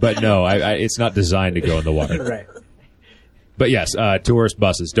think. But no, it's not designed to go in the water. Right. But yes, tourist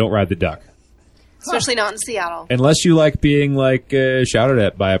buses, don't ride the duck. Especially not in Seattle. Unless you like being shouted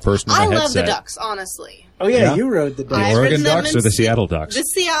at by a person with I a headset. love the ducks, honestly. Oh yeah, Yeah? you rode the The duck. I've Oregon ridden them ducks in or the Seattle ducks? The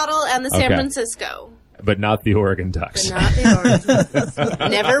Seattle and the San Okay. Francisco. But not the Oregon ducks. But not the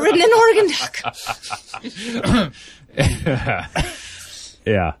Oregon. Never ridden an Oregon duck.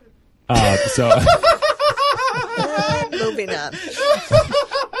 Yeah. So, Moving on.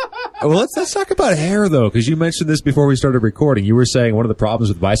 well, let's talk about hair though, because you mentioned this before we started recording. You were saying one of the problems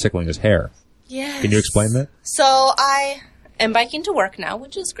with bicycling is hair. Yes. Can you explain that? So I am biking to work now,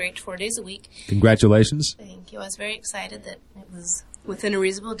 which is great, 4 days a week. Congratulations. Thank you. I was very excited that it was within a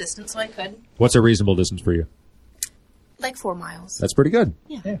reasonable distance, so I could. What's a reasonable distance for you? Like 4 miles. That's pretty good.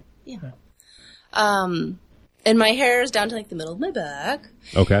 Yeah. And my hair is down to like the middle of my back.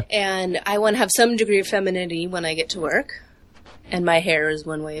 Okay. And I want to have some degree of femininity when I get to work. And my hair is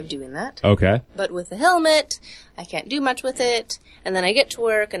one way of doing that. Okay. But with the helmet, I can't do much with it. And then I get to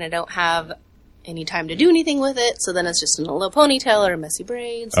work and I don't have any time to do anything with it. So then it's just in a low ponytail or messy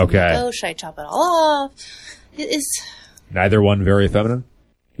braids. Okay. I'm like, oh, should I chop it all off? It is. Neither one very feminine,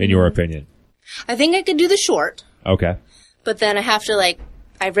 in your opinion. I think I could do the short. Okay. But then I have to like,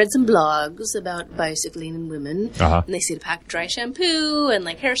 I've read some blogs about bicycling and women. Uh-huh. And they say to pack dry shampoo and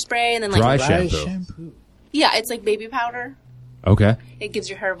like hairspray and then like. Dry shampoo. Yeah, it's like baby powder. Okay. It gives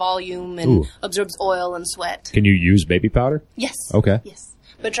your hair volume and Ooh. absorbs oil and sweat. Can you use baby powder? Yes. Okay. Yes.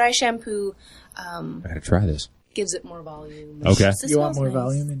 But dry shampoo I gotta try this. gives it more volume. Okay. It You want smells more nice.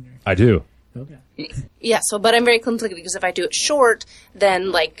 volume in your... I do. Okay. Yeah, so, but I'm very conflicted because if I do it short,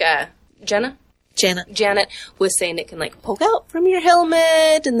 then like, Janet was saying it can like poke out from your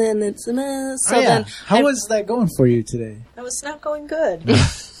helmet and then it's a mess. So then How was that going for you today? That was not going good.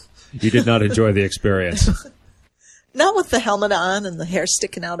 You did not enjoy the experience. Not with the helmet on and the hair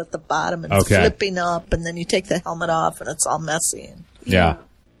sticking out at the bottom and Okay. flipping up, and then you take the helmet off and it's all messy. Yeah.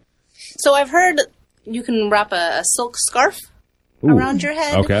 So I've heard you can wrap a silk scarf Ooh. around your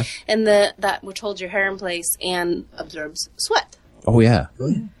head. Okay. And that which holds your hair in place and absorbs sweat. Oh, yeah.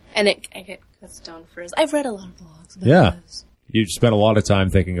 And it cuts down frizz. I've read a lot of blogs about Yeah. this. You spent a lot of time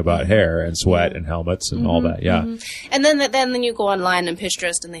thinking about hair and sweat and helmets and all that. Yeah. And then you go online and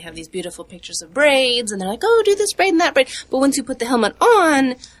Pinterest and they have these beautiful pictures of braids and they're like, oh, do this braid and that braid. But once you put the helmet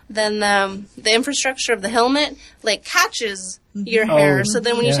on, then the infrastructure of the helmet like catches your hair. So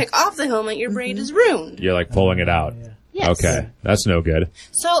then when you take off the helmet, your braid is ruined. You're like pulling it out. Yes. Okay. That's no good.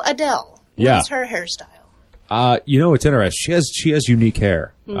 So Adele, Yeah. what is her hairstyle? It's interesting. She has unique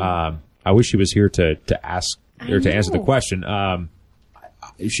hair. I wish she was here to ask or to answer the question.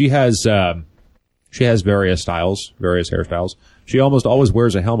 She has various styles, various hairstyles. She almost always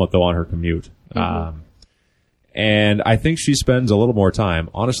wears a helmet though on her commute. And I think she spends a little more time.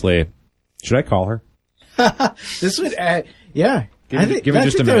 Honestly, should I call her? This would add, yeah. Give me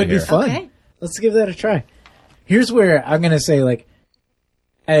just a minute that would be here. fun. Okay. Let's give that a try. Here's where I'm gonna say, like,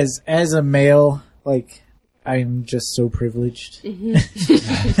 as a male, like, I'm just so privileged.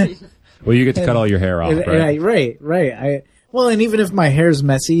 Well, you get to cut all your hair off, right? Right. And even if my hair's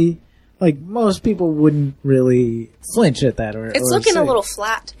messy, like, most people wouldn't really flinch at that. It's looking a little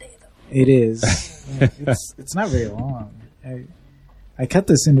flat today, though. It is. It's not very long. I cut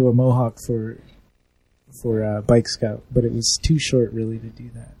this into a mohawk for Bike Scout, but it was too short really to do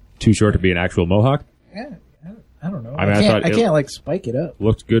that. Too short to be an actual mohawk? Yeah, I don't know. I mean, I can't like spike it up.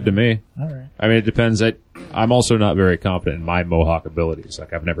 Looked good to me. All right. I mean, it depends. I'm also not very confident in my mohawk abilities.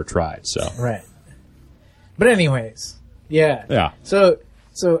 Like, I've never tried, so. Right. But anyways, yeah. Yeah. So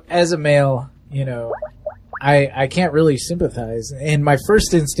as a male, I can't really sympathize, and my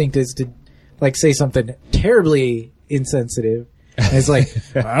first instinct is to like say something terribly insensitive. And it's like,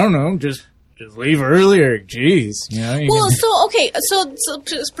 I don't know, just leave earlier. Jeez,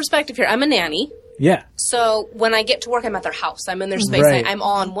 So perspective here. I'm a nanny. yeah. So when I get to work, I'm at their house. I'm in their space. Right. I'm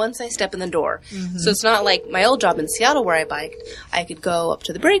on once I step in the door. So it's not like my old job in Seattle where I biked. I could go up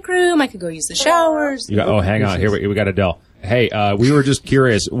to the break room. I could go use the showers. Hang on. Here we got Adele. Hey, we were just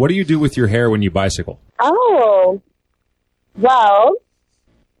curious. What do you do with your hair when you bicycle? Oh, well,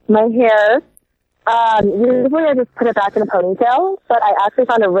 my hair, usually I just put it back in a ponytail, but I actually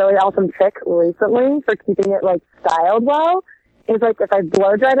found a really awesome trick recently for keeping it, like, styled well. It's like if I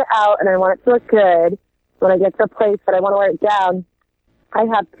blow dry it out and I want it to look good, when I get to the place that I want to wear it down, I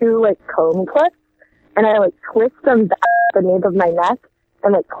have two, like, comb clips, and I, like, twist them back at the nape of my neck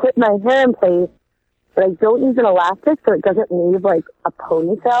and, like, clip my hair in place, but I don't use an elastic so it doesn't leave, like, a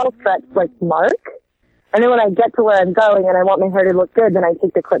ponytail stretch, like, mark. And then when I get to where I'm going and I want my hair to look good, then I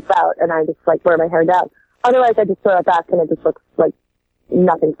take the clips out and I just, like, wear my hair down. Otherwise, I just throw it back and it just looks like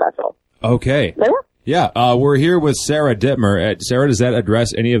nothing special. Okay. So, yeah. Yeah, we're here with Sara Dittmer. Sarah, does that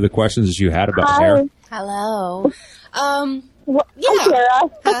address any of the questions that you had about Hi. hair? Hello. Yeah. Hi, Sarah.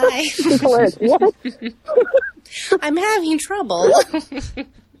 Hi. People are, yeah. I'm having trouble.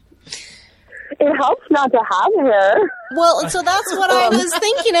 It helps not to have hair. Well, so that's what I was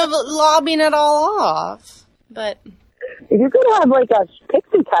thinking of, lobbing it all off. But If you could have, like, a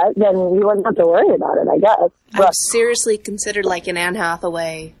pixie cut, then you wouldn't have to worry about it, I guess. I've seriously considered like an Anne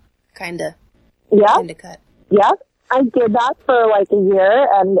Hathaway kind of cut. Yeah. I did that for, like, a year,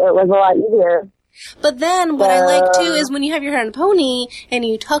 and it was a lot easier. But then what I like too is when you have your hair in a pony and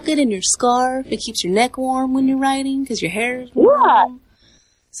you tuck it in your scarf, it keeps your neck warm when you're riding because your hair is warm. Yeah.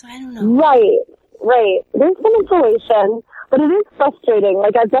 So I don't know. Right. There's some insulation. But it is frustrating.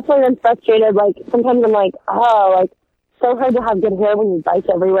 Like, I've definitely been frustrated. Like, sometimes I'm like, oh, like, so hard to have good hair when you bike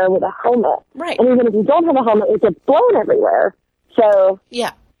everywhere with a helmet. Right. And even if you don't have a helmet, it gets blown everywhere. So,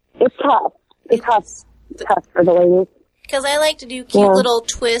 Yeah. it's tough. It's tough for the ladies. Because I like to do cute little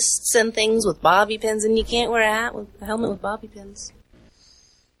twists and things with bobby pins, and you can't wear a helmet with bobby pins.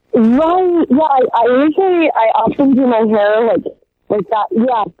 Right. Yeah, I often do my hair like that.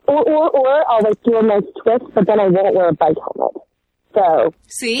 Yeah. Or I'll like do a nice twist, but then I won't wear a bike helmet. So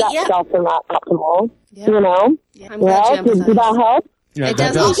that's also not optimal. Yeah. You know? Yeah. I'm glad you emphasized. Did that help? Yeah, it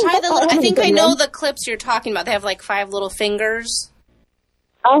does. I'll try the I think I know the clips you're talking about. They have like 5 little fingers.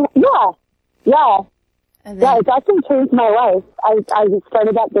 Yeah, it's actually changed my life. I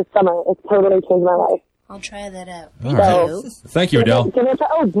started that this summer. It's totally changed my life. I'll try that out. All right. Thank you, Adele.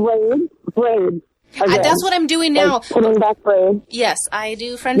 Braids. That's what I'm doing now. Like putting back braids. Yes, I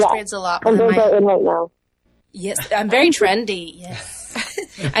do French braids a lot. And those are in right now. Yes, I'm very trendy.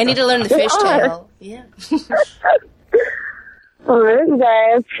 Yes. I need to learn the fishtail. Yeah. All right, you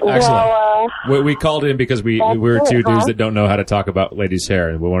guys. Excellent. Well, we called in because we're two dudes that don't know how to talk about ladies' hair,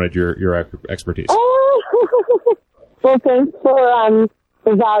 and we wanted your expertise. Well, thanks for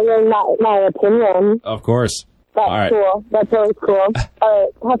valuing my opinion. Of course. That's all right. Cool. That's really cool.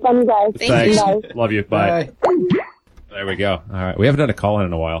 All right. Have fun, you guys. Thanks. Bye. Love you. Bye. There we go. All right. We haven't done a call-in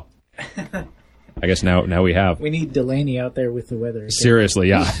in a while. I guess now we have. We need Delaney out there with the weather. Seriously,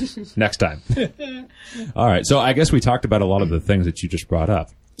 yeah. Next time. All right. So I guess we talked about a lot of the things that you just brought up.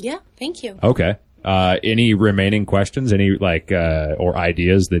 Yeah. Thank you. Okay. Any remaining questions? Any or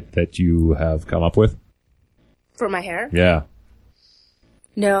ideas that you have come up with? For my hair? Yeah.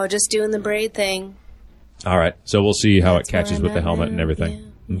 No, just doing the braid thing. All right. So we'll see how it catches with the helmet and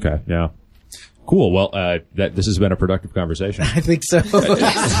everything. Yeah. Okay. Yeah. Cool. Well, this has been a productive conversation. I think so.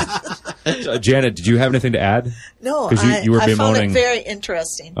 Janet, did you have anything to add? No, you were I found bemoaning. it very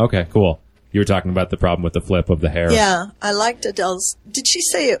interesting. Okay, cool. You were talking about the problem with the flip of the hair. Yeah, I liked Adele's. Did she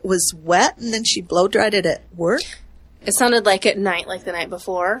say it was wet and then she blow dried it at work? It sounded like at night, like the night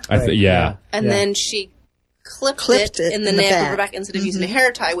before. Yeah. And then she clipped it in the nape of her back instead of using a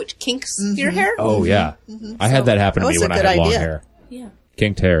hair tie, which kinks your hair. Oh, yeah. I had that happen to me when I had long hair. Yeah.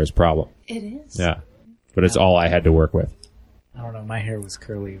 Kinked hair is a problem. It is. Yeah. But it's all I had to work with. I don't know. My hair was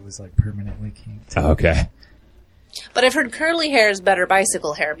curly. It was like permanently kinked. Okay. But I've heard curly hair is better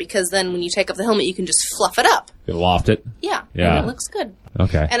bicycle hair because then when you take off the helmet, you can just fluff it up. You loft it? Yeah. Yeah. And it looks good.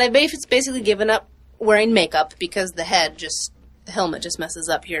 Okay. And I've basically given up wearing makeup because the helmet just messes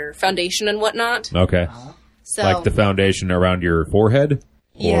up your foundation and whatnot. Okay. So, like the foundation around your forehead?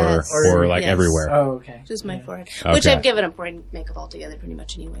 Yes. Or like everywhere? Oh, okay. Just my forehead. Which I've given up wearing makeup altogether pretty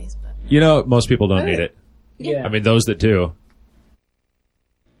much anyways. But you know, most people don't need it. Yeah. I mean, those that do.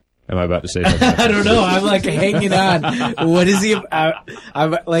 Am I about to say something? I don't know. I'm like hanging on. What is he?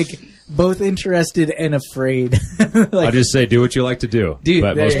 I'm like both interested and afraid. I'll just say, do what you like to do.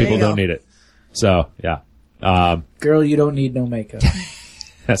 But most people don't need it. So, yeah. Girl, you don't need no makeup.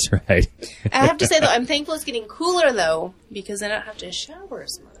 That's right. I have to say, though, I'm thankful it's getting cooler, though, because I don't have to shower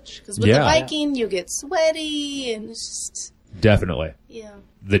as much. Because with the biking, you get sweaty and it's just... Definitely. Yeah.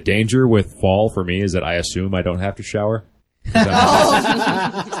 The danger with fall for me is that I assume I don't have to shower.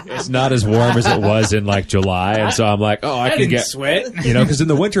 It's not as warm as it was in like July, and so I'm like, I can get sweat. You know, because in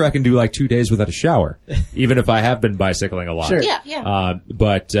the winter I can do like 2 days without a shower, even if I have been bicycling a lot. Sure. Yeah.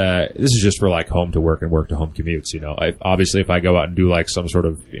 But this is just for like home to work and work to home commutes. You know, obviously if I go out and do like some sort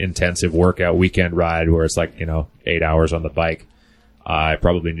of intensive workout weekend ride where it's like 8 hours on the bike, I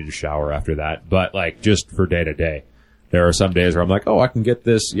probably need a shower after that. But like just for day to day, there are some days where I'm like, I can get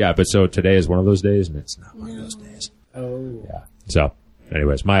this. Yeah, but so today is one of those days, and it's not one of those days. Oh. Yeah. So,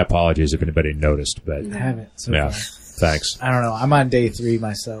 anyways, my apologies if anybody noticed, but I haven't. So yeah. far. Thanks. I don't know. I'm on day 3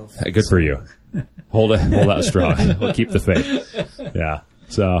 myself. Good for you. Hold out strong. We'll keep the faith. Yeah.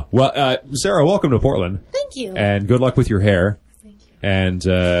 So, well, Sarah, welcome to Portland. Thank you. And good luck with your hair. Thank you. And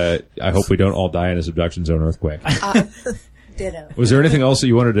I hope we don't all die in a subduction zone earthquake. Ditto. Was there anything else that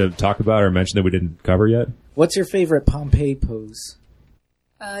you wanted to talk about or mention that we didn't cover yet? What's your favorite Pompeii pose?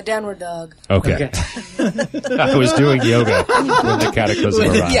 Downward dog. Okay. I was doing yoga when the cataclysm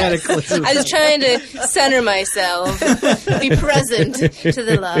arrived. I was trying to center myself, be present to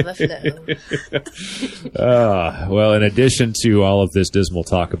the lava flow. Well, in addition to all of this dismal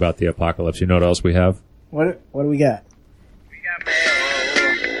talk about the apocalypse, you know what else we have? What do we got? We got mail.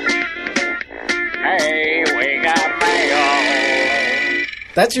 Hey, we got mail.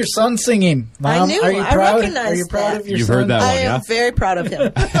 That's your son singing. Mom, I knew. Are you I proud? recognized Are you proud that. of your You've son? heard that I one, yeah? am very proud of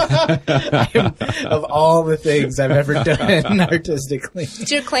him. Of all the things I've ever done artistically.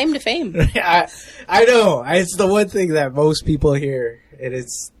 It's your claim to fame. I know. It's the one thing that most people hear, and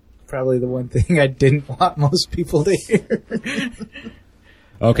it's probably the one thing I didn't want most people to hear.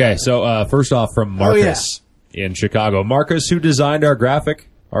 Okay, so first off from Marcus in Chicago. Marcus, who designed our graphic,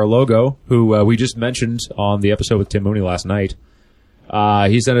 our logo, who we just mentioned on the episode with Tim Mooney last night.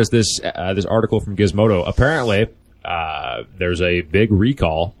 He sent us this article from Gizmodo. Apparently, there's a big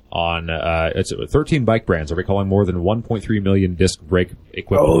recall on it's 13 bike brands are recalling more than 1.3 million disc brake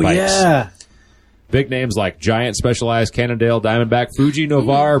equipment bikes. Yeah. Big names like Giant, Specialized, Cannondale, Diamondback, Fuji,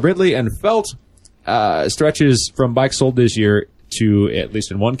 Novar, Ridley, and Felt stretches from bikes sold this year to, at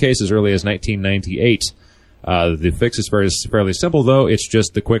least in one case, as early as 1998. The fix is fairly simple, though. It's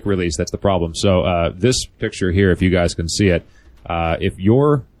just the quick release that's the problem. So this picture here, if you guys can see it, if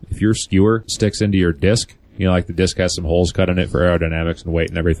your skewer sticks into your disc, you know, like the disc has some holes cut in it for aerodynamics and weight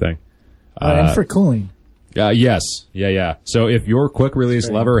and everything. And for cooling. Yes. Yeah. So if your quick release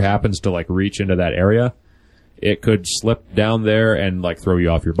lever happens to like reach into that area, it could slip down there and like throw you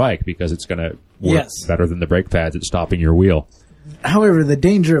off your bike because it's going to work better than the brake pads at stopping your wheel. However, the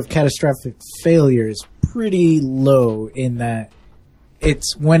danger of catastrophic failure is pretty low in that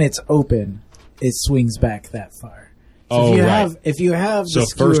it's when it's open, it swings back that far. So if you have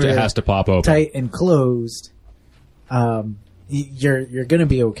the first it has to pop open, tight and closed, you're going to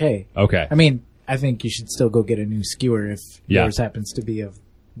be okay. Okay. I mean, I think you should still go get a new skewer if yours happens to be of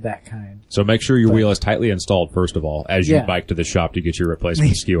that kind. So make sure your wheel is tightly installed first of all as you bike to the shop to get your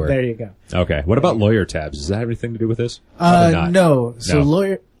replacement skewer. There you go. Okay. What about lawyer tabs? Does that have anything to do with this? Not. No. So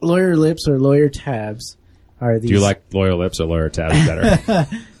lawyer lips or lawyer tabs are these. Do you like lawyer lips or lawyer tabs better?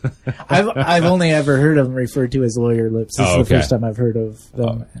 I've only ever heard of them referred to as lawyer lips. This is the first time I've heard of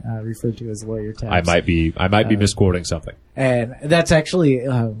them referred to as lawyer tabs. I might be misquoting something. And that's actually,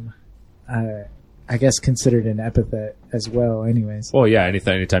 I guess, considered an epithet as well. Anyways. Well, yeah.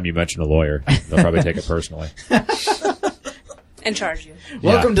 Anytime you mention a lawyer, they'll probably take it personally and charge you.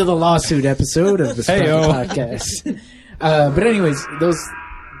 Welcome to the lawsuit episode of the Sprocket Podcast. But anyways, those.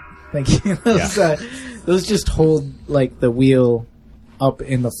 Thank you. Those just hold like the wheel up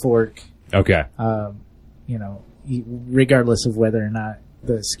in the fork. Okay. You know, regardless of whether or not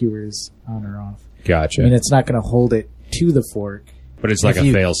the skewer is on or off. Gotcha. I mean, it's not going to hold it to the fork. But it's like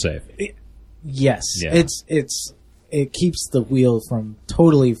a fail-safe. Yes. Yeah. It keeps the wheel from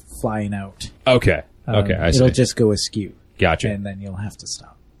totally flying out. Okay. I see. It'll just go askew. Gotcha. And then you'll have to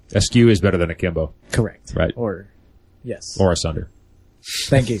stop. Askew is better than akimbo. Correct. Right. Or, yes. Or asunder.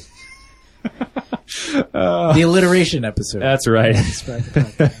 Thank you. The alliteration episode. That's right.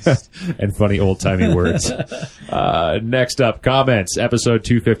 And funny old-timey words. Next up, comments. Episode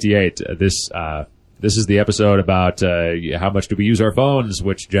 258. This is the episode about how much do we use our phones,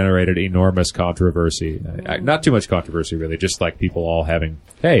 which generated enormous controversy. Not too much controversy, really. Just like people all having,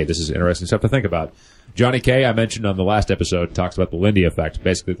 hey, this is interesting stuff to think about. Johnny K, I mentioned on the last episode, talks about the Lindy effect.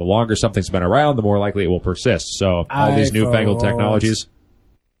 Basically, the longer something's been around, the more likely it will persist. So all these newfangled technologies,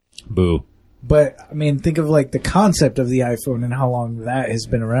 boo. But, I mean, think of, like, the concept of the iPhone and how long that has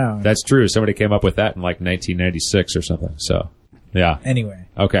been around. That's true. Somebody came up with that in, like, 1996 or something. So, yeah. Anyway.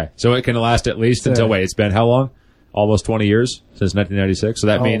 Okay. So it can last at least until, wait, it's been how long? Almost 20 years since 1996? So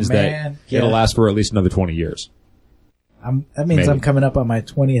that means that it'll last for at least another 20 years. That means I'm coming up on my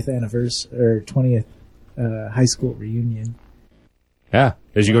 20th anniversary, or 20th high school reunion. Yeah.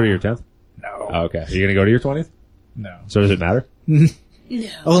 Did you go to your 10th? No. Oh, okay. Are you going to go to your 20th? No. So does it matter? No.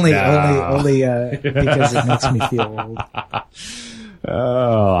 Only because it makes me feel old.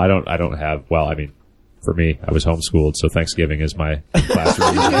 Oh, I don't have, well, I mean, for me, I was homeschooled, so Thanksgiving is my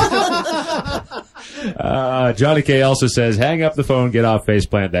classroom. Johnny K also says, hang up the phone, get off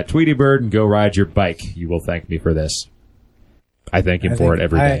faceplant that Tweety bird, and go ride your bike. You will thank me for this. I thank him for it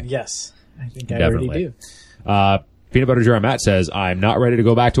every day. Yes. I think Definitely. I already do. Peanut Butter Jar Matt says, I'm not ready to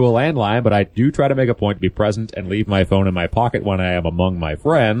go back to a landline, but I do try to make a point to be present and leave my phone in my pocket when I am among my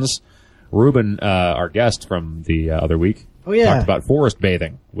friends. Ruben, our guest from the other week, talked about forest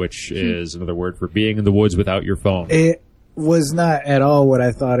bathing, which is another word for being in the woods without your phone. It was not at all what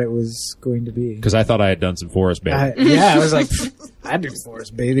I thought it was going to be. Because I thought I had done some forest bathing. I was like, I do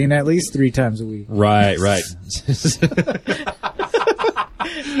forest bathing at least 3 times a week. Right.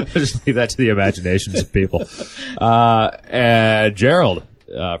 Just leave that to the imaginations of people. And Gerald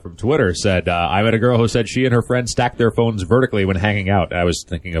from Twitter said, I met a girl who said she and her friend stacked their phones vertically when hanging out. I was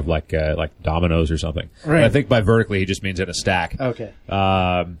thinking of like dominoes or something. Right. And I think by vertically he just means in a stack. Okay.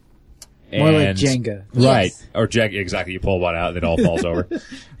 More like Jenga. Right. Yes. Or Jenga, exactly. You pull one out and it all falls over.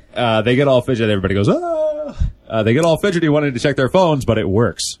 They get all fidgety. Everybody goes, ah! They get all fidgety wanting to check their phones, but it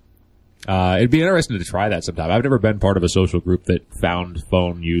works. It'd be interesting to try that sometime. I've never been part of a social group that found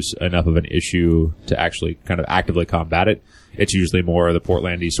phone use enough of an issue to actually kind of actively combat it. It's usually more the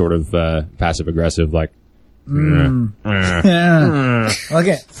Portlandy sort of passive-aggressive, like, Look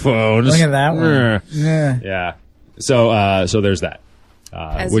at phones. Look at that one. Yeah. So there's that.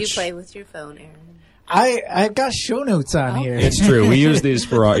 As you play with your phone, Aaron. I've got show notes on here. It's true. We use these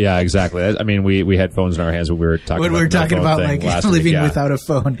for yeah, exactly. I mean, we had phones in our hands when we were talking when we were talking about like living without a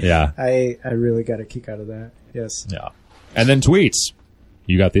phone. Yeah. I really got a kick out of that. Yes. Yeah. And then tweets.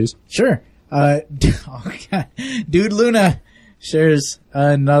 You got these? Sure. Dude Luna shares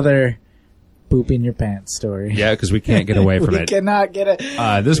another poop in your pants story. Yeah, because we can't get away from we it. Cannot get it.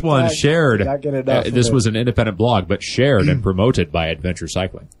 This one shared. Not get enough of this it. was an independent blog, but shared and promoted by Adventure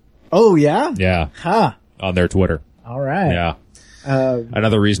Cycling. Oh yeah. Yeah. Huh. On their Twitter. All right. Yeah.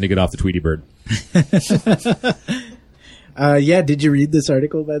 Another reason to get off the Tweety Bird. Yeah. Did you read this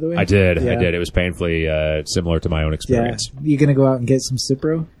article, by the way? I did. Yeah. I did. It was painfully similar to my own experience. Yeah. You gonna go out and get some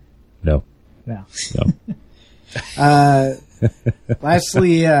Cipro? No. No. No.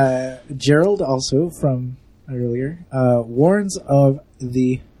 Lastly, Gerald, also from earlier, warns of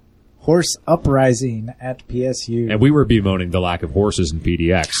the horse uprising at PSU. And we were bemoaning the lack of horses in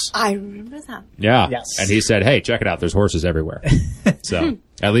PDX. I remember that. Yeah. Yes. And he said, hey, check it out. There's horses everywhere. So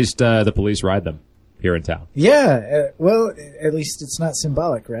at least the police ride them here in town. Yeah. Well, at least it's not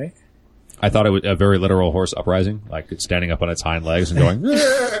symbolic, right? I thought it was a very literal horse uprising, like it's standing up on its hind legs and going,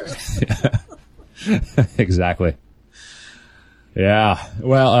 exactly. Yeah.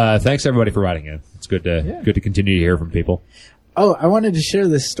 Well, thanks everybody for writing in. It's good to continue to hear from people. Oh, I wanted to share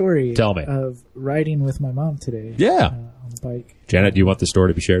this story. Tell me. Of riding with my mom today. Yeah. On the bike. Janet, do you want the story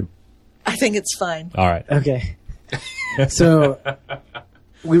to be shared? I think it's fine. All right. Okay. So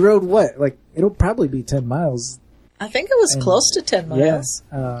we rode what? Like it'll probably be 10 miles. I think it was close to 10 miles.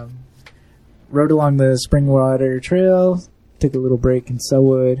 Yeah. Rode along the Springwater Trail. Took a little break in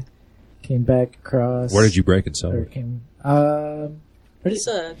Sellwood. Came back across. Where did you break in Selwood? It's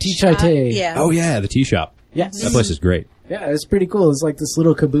a Tea Chai Tay. Yeah. Oh, yeah, the tea shop. Yes. That place is great. Yeah, it's pretty cool. It's like this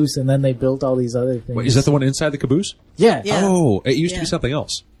little caboose, and then they built all these other things. Wait, is that the one inside the caboose? Yeah. Yeah. Oh, it used to Yeah. be something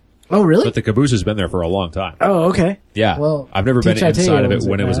else. Oh, really? But the caboose has been there for a long time. Oh, okay. Yeah. Well, I've never been Tea Chai Tay inside of it owns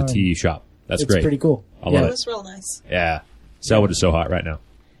when it was a now, tea shop. That's it's great. pretty cool. I love It it. was real nice. Yeah. Selwood is so hot right now.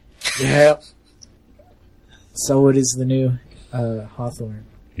 Yeah. Sellwood is the new Hawthorne.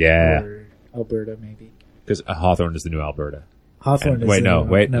 Yeah. Or Alberta, maybe. Because Hawthorne is the new Alberta. Hawthorne is Wait, the no. new,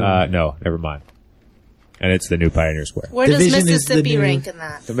 Wait, no. Never mind. And it's the new Pioneer Square. Where Division does is the Mississippi new- rank in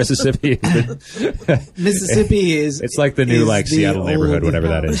that? The Mississippi. Mississippi is... It's like the new is like the Seattle neighborhood, old- whatever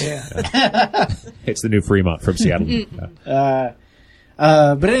that is. Yeah. It's the new Fremont from Seattle. Yeah.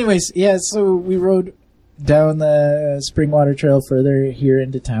 But anyways, yeah, so we rode down the Springwater Trail further here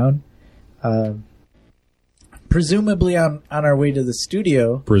into town. Presumably on our way to the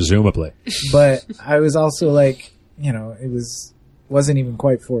studio, Presumably. but I was also like, it wasn't even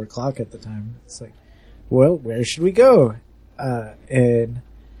quite 4 o'clock at the time. It's like, well, where should we go? And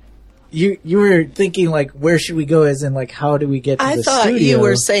you were thinking like, where should we go? As in like, how do we get to I the thought studio? you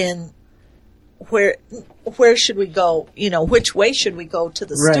were saying, where should we go? Which way should we go to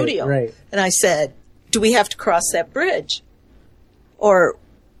the Right, studio? right. And I said, do we have to cross that bridge? Or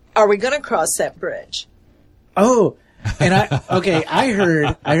are we going to cross that bridge? Oh, and I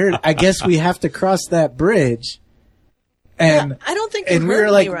heard, I guess we have to cross that bridge. And Yeah, I don't think you and we heard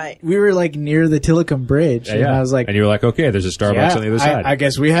were like, me right. we were like near the Tillicum Bridge. And I was like, and you were like, okay, there's a Starbucks yeah, on the other side. I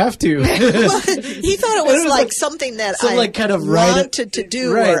guess we have to. Well, he thought it was like something that some, I like, kind of rite of- wanted to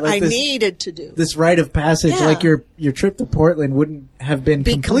do right, or like I this- needed to do. This rite of passage, Yeah. like your trip to Portland wouldn't have been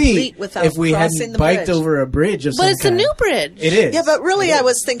Be complete without if we crossing hadn't the biked bridge. over a bridge of But some it's a kind. new bridge. It is. Yeah, but really I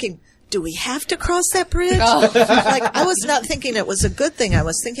was thinking, do we have to cross that bridge? Like, I was not thinking it was a good thing. I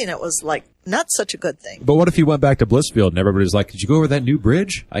was thinking it was like not such a good thing. But what if you went back to Blissfield and everybody's like, did you go over that new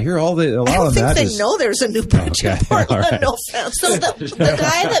bridge? I hear a lot I of don't think that they is- know there's a new bridge Okay, in Portland. all right. No offense. So the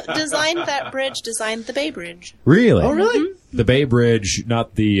guy that designed that bridge designed the Bay Bridge. Really? Oh, really? The Bay Bridge,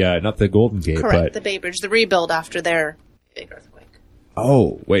 not the Golden Gate, Correct, but the Bay Bridge, the rebuild after their big earthquake.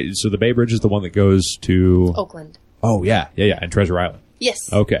 oh, wait, so the Bay Bridge is the one that goes to Oakland. Oh, yeah, and Treasure Island.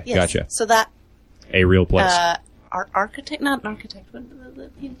 Yes. Okay, Yes. gotcha. So that A real place. our architect, not an architect, but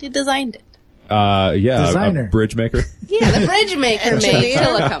he designed it. Yeah, Designer. a bridge maker. Yeah, the bridge maker made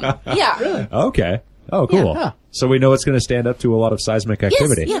Tillicum. Yeah. Really? Okay. Oh, cool. Yeah. So we know it's going to stand up to a lot of seismic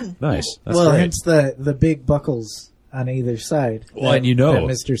activity. yeah. Nice. That's well, great. hence the big buckles on either side. Well, and you know,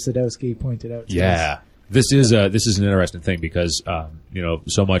 that Mr. Sadowski pointed out to us. Yeah. This is an interesting thing because,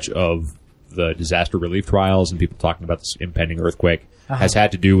 so much of the disaster relief trials and people talking about this impending earthquake has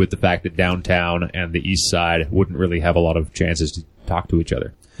had to do with the fact that downtown and the east side wouldn't really have a lot of chances to talk to each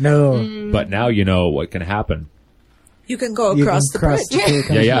other. No. But now you know what can happen. You can go across the bridge.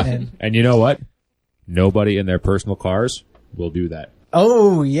 Yeah. And you know what? Nobody in their personal cars will do that.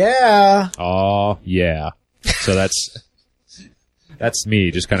 Oh, yeah. Oh, yeah. So that's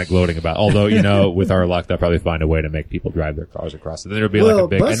me just kind of gloating about. Although, with our luck, they'll probably find a way to make people drive their cars across. And then it'll be like a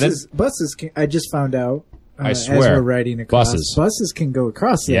big... buses can, I just found out. I swear. As we're riding across. Buses can go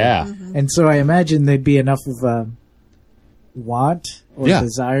across there. Yeah. Mm-hmm. And so I imagine there'd be enough of want or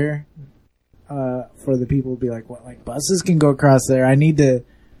desire for the people to be like, well, like buses can go across there. I need to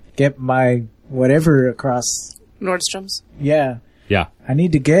get my whatever across. Nordstrom's. Yeah. Yeah. I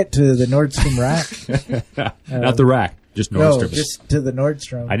need to get to the Nordstrom rack. Not the rack, just Nordstrom's. No, just to the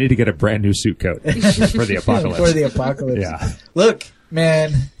Nordstrom. I need to get a brand new suit coat for the apocalypse. For the apocalypse. Yeah. Look,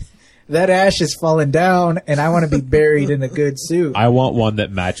 man, that ash is falling down, and I want to be buried in a good suit. I want one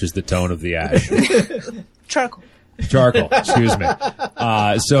that matches the tone of the ash. Charcoal. Excuse me.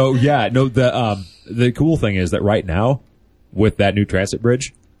 The cool thing is that right now, with that new transit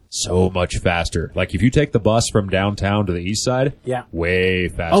bridge, so much faster. Like if you take the bus from downtown to the east side, way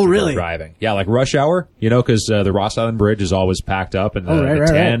faster. Oh, really? Driving. Yeah, like rush hour, because the Ross Island Bridge is always packed up, and the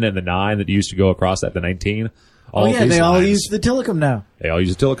 10 and the 9 that used to go across that, the 19. They all use the Telecom now. They all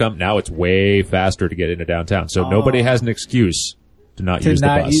use the Telecom. Now it's way faster to get into downtown. So nobody has an excuse to not use the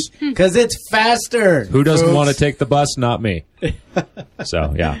bus. Because it's faster. Who doesn't want to take the bus? Not me.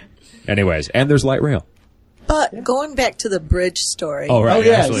 So, yeah. Anyways, and there's light rail. But going back to the bridge story. Oh, right.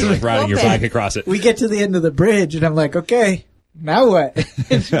 Actually, So like riding your bike across it. We get to the end of the bridge, and I'm like, okay, now what?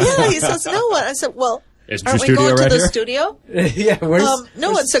 Yeah, he says, now what? I said, well, Is aren't we your going studio to right the here? studio? Yeah, where's...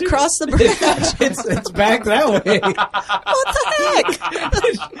 No, it's across the bridge. it's back that way. What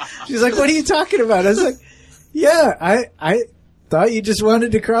the heck? She's like, what are you talking about? I was like, yeah, I thought you just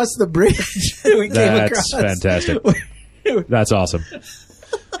wanted to cross the bridge. We came across. That's fantastic. That's awesome.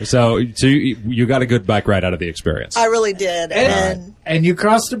 So you got a good bike ride out of the experience. I really did. And you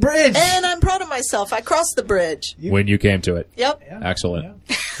crossed the bridge. And I'm proud of myself. I crossed the bridge. When you came to it. Yep. Excellent.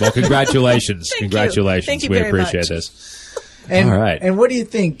 Yeah. Well, congratulations. Congratulations. Thank you we very appreciate much. this. And, all right. And what do you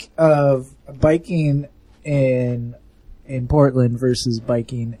think of biking in Portland versus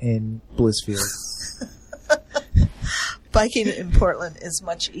biking in Blissfield? Biking in Portland is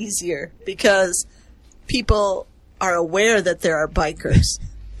much easier because people are aware that there are bikers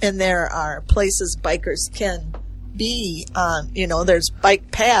and there are places bikers can be on. There's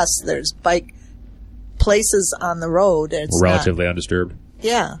bike paths, there's bike places on the road. It's relatively undisturbed.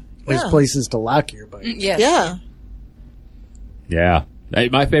 Yeah. There's places to lock your bike. Yeah. Yeah. Hey,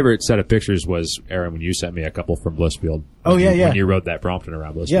 my favorite set of pictures was, Aaron, when you sent me a couple from Blissfield. When you rode that Brompton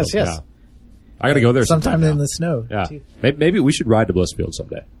around Blissfield. Yes. Yeah. I got to go there sometime in the snow. Yeah. Maybe we should ride to Blissfield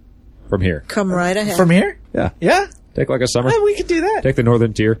someday. From here. Come right ahead. From here? Yeah. Yeah. Take like a summer. Yeah, we could do that. Take the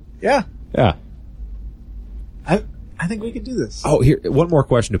northern tier. Yeah. Yeah. I think we could do this. Oh, here, one more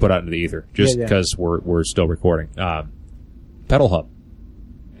question to put out into the ether, just because we're still recording. Pedal Hub.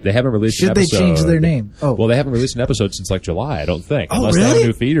 They haven't released an episode. Should they change their name? Oh. Well, they haven't released an episode since like July, I don't think. Oh, unless really? they have a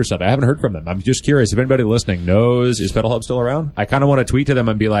new feed or something. I haven't heard from them. I'm just curious if anybody listening knows, is Pedal Hub still around? I kind of want to tweet to them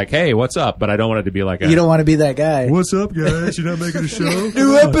and be like, hey, what's up? But I don't want it to be like You don't want to be that guy. What's up, guys? You're not making a show?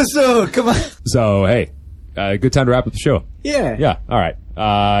 New episode. Come on. So, hey, good time to wrap up the show. Yeah. Yeah. All right.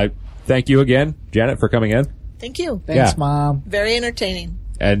 Thank you again, Janet, for coming in. Thank you. Thanks, Mom. Very entertaining.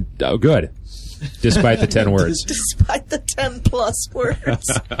 And good. Despite the 10 words. Despite the 10 plus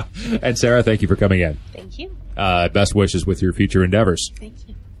words. And Sarah, thank you for coming in. Thank you. Best wishes with your future endeavors. Thank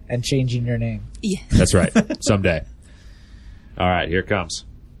you. And changing your name. Yeah. That's right. Someday. All right, here it comes.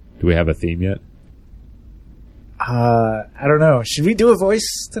 Do we have a theme yet? I don't know. Should we do a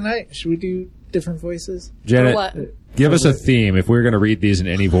voice tonight? Should we do different voices? Janet, what? give us a theme if we're going to read these in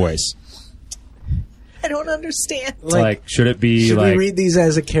any voice. I don't understand. Like should it be should like... we read these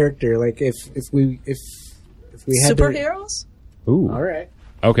as a character? Like if we had superheroes? Ooh. All right.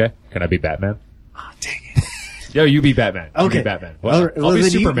 Okay. Can I be Batman? Oh, dang it. Yo, you be Batman. Okay. You be Batman. Well, Well, I'll be then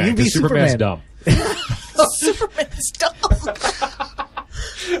Superman you be because Superman's Superman. dumb. Superman's dumb.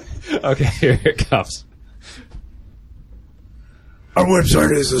 Okay, here it comes. Our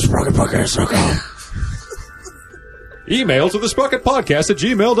website is thesprocketpodcast.com. Email to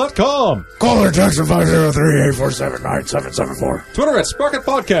thesprocketpodcast@gmail.com. Call or text at 503-847-9774. Twitter @Sprocket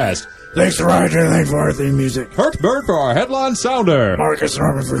Podcast. Thanks to Ryan, thanks for our theme music. Kurt Bird for our headline sounder. Marcus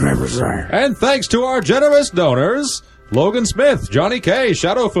Norman for Representative. And thanks to our generous donors, Logan Smith, Johnny K,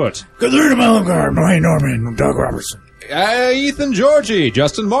 Shadowfoot, Katharina Mellengar, Blaine Norman, Doug Robertson. Ethan Georgie,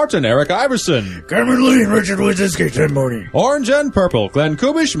 Justin Martin, Eric Iverson, Cameron Lee, Richard Wojcicki, Tim Mooney. Orange and Purple, Glenn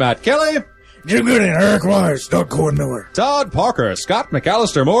Kubish, Matt Kelly, Jim Gooding, Eric Wise, Doug Cohen Miller. Todd Parker, Scott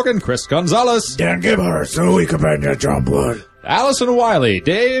McAllister Morgan, Chris Gonzalez, Dan Gibhart, Zoe Campagna, John Blood. Allison Wiley,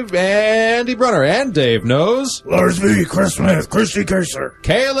 Dave, Andy Brunner, and Dave Knows, Lars V, Chris Smith, Christy Kaser,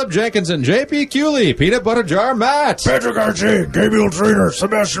 Caleb Jenkinson, JP Cooley, Peanut Butter Jar Matt, Patrick Archie, Gabriel Trainer,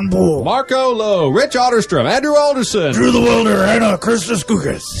 Sebastian Bull, Marco Lowe, Rich Otterstrom, Andrew Alderson, Drew the Welder, Anna Christus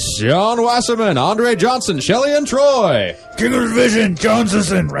Kukas, Sean Wasserman, Andre Johnson, Shelley and Troy, King of Division, John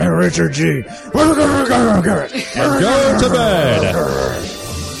Sisson, and Richard G. And go to bed.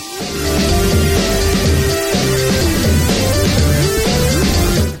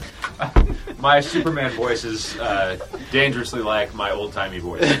 My Superman voice is dangerously like my old-timey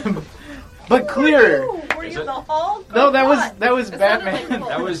voice. But clear. Were you the Hulk? No, that was Batman.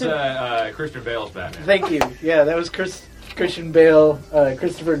 That was Christian Bale's Batman. Thank you. Yeah, that was Christian Bale,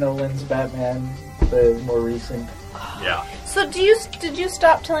 Christopher Nolan's Batman, the more recent. Yeah. So did you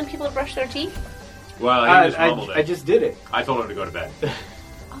stop telling people to brush their teeth? Well, he just mumbled it. I just did it. I told him to go to bed.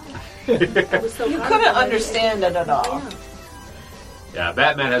 That was so You hard couldn't to understand it at all. Yeah,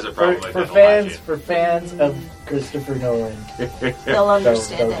 Batman has a problem with for fans of Christopher Nolan. They'll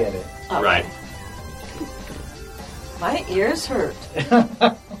understand they'll get it. Okay. Right. My ears hurt.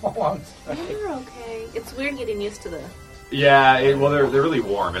 Oh, I'm sorry. You're okay. It's weird getting used to the... Yeah, well, they're really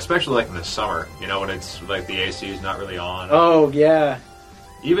warm, especially like in the summer. You know, when it's like the AC is not really on. Oh, yeah.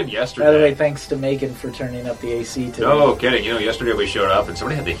 Even yesterday. By the way, thanks to Megan for turning up the AC today. No kidding. You know, yesterday we showed up and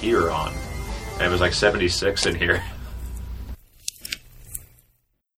somebody had the heater on. And it was like 76 in here.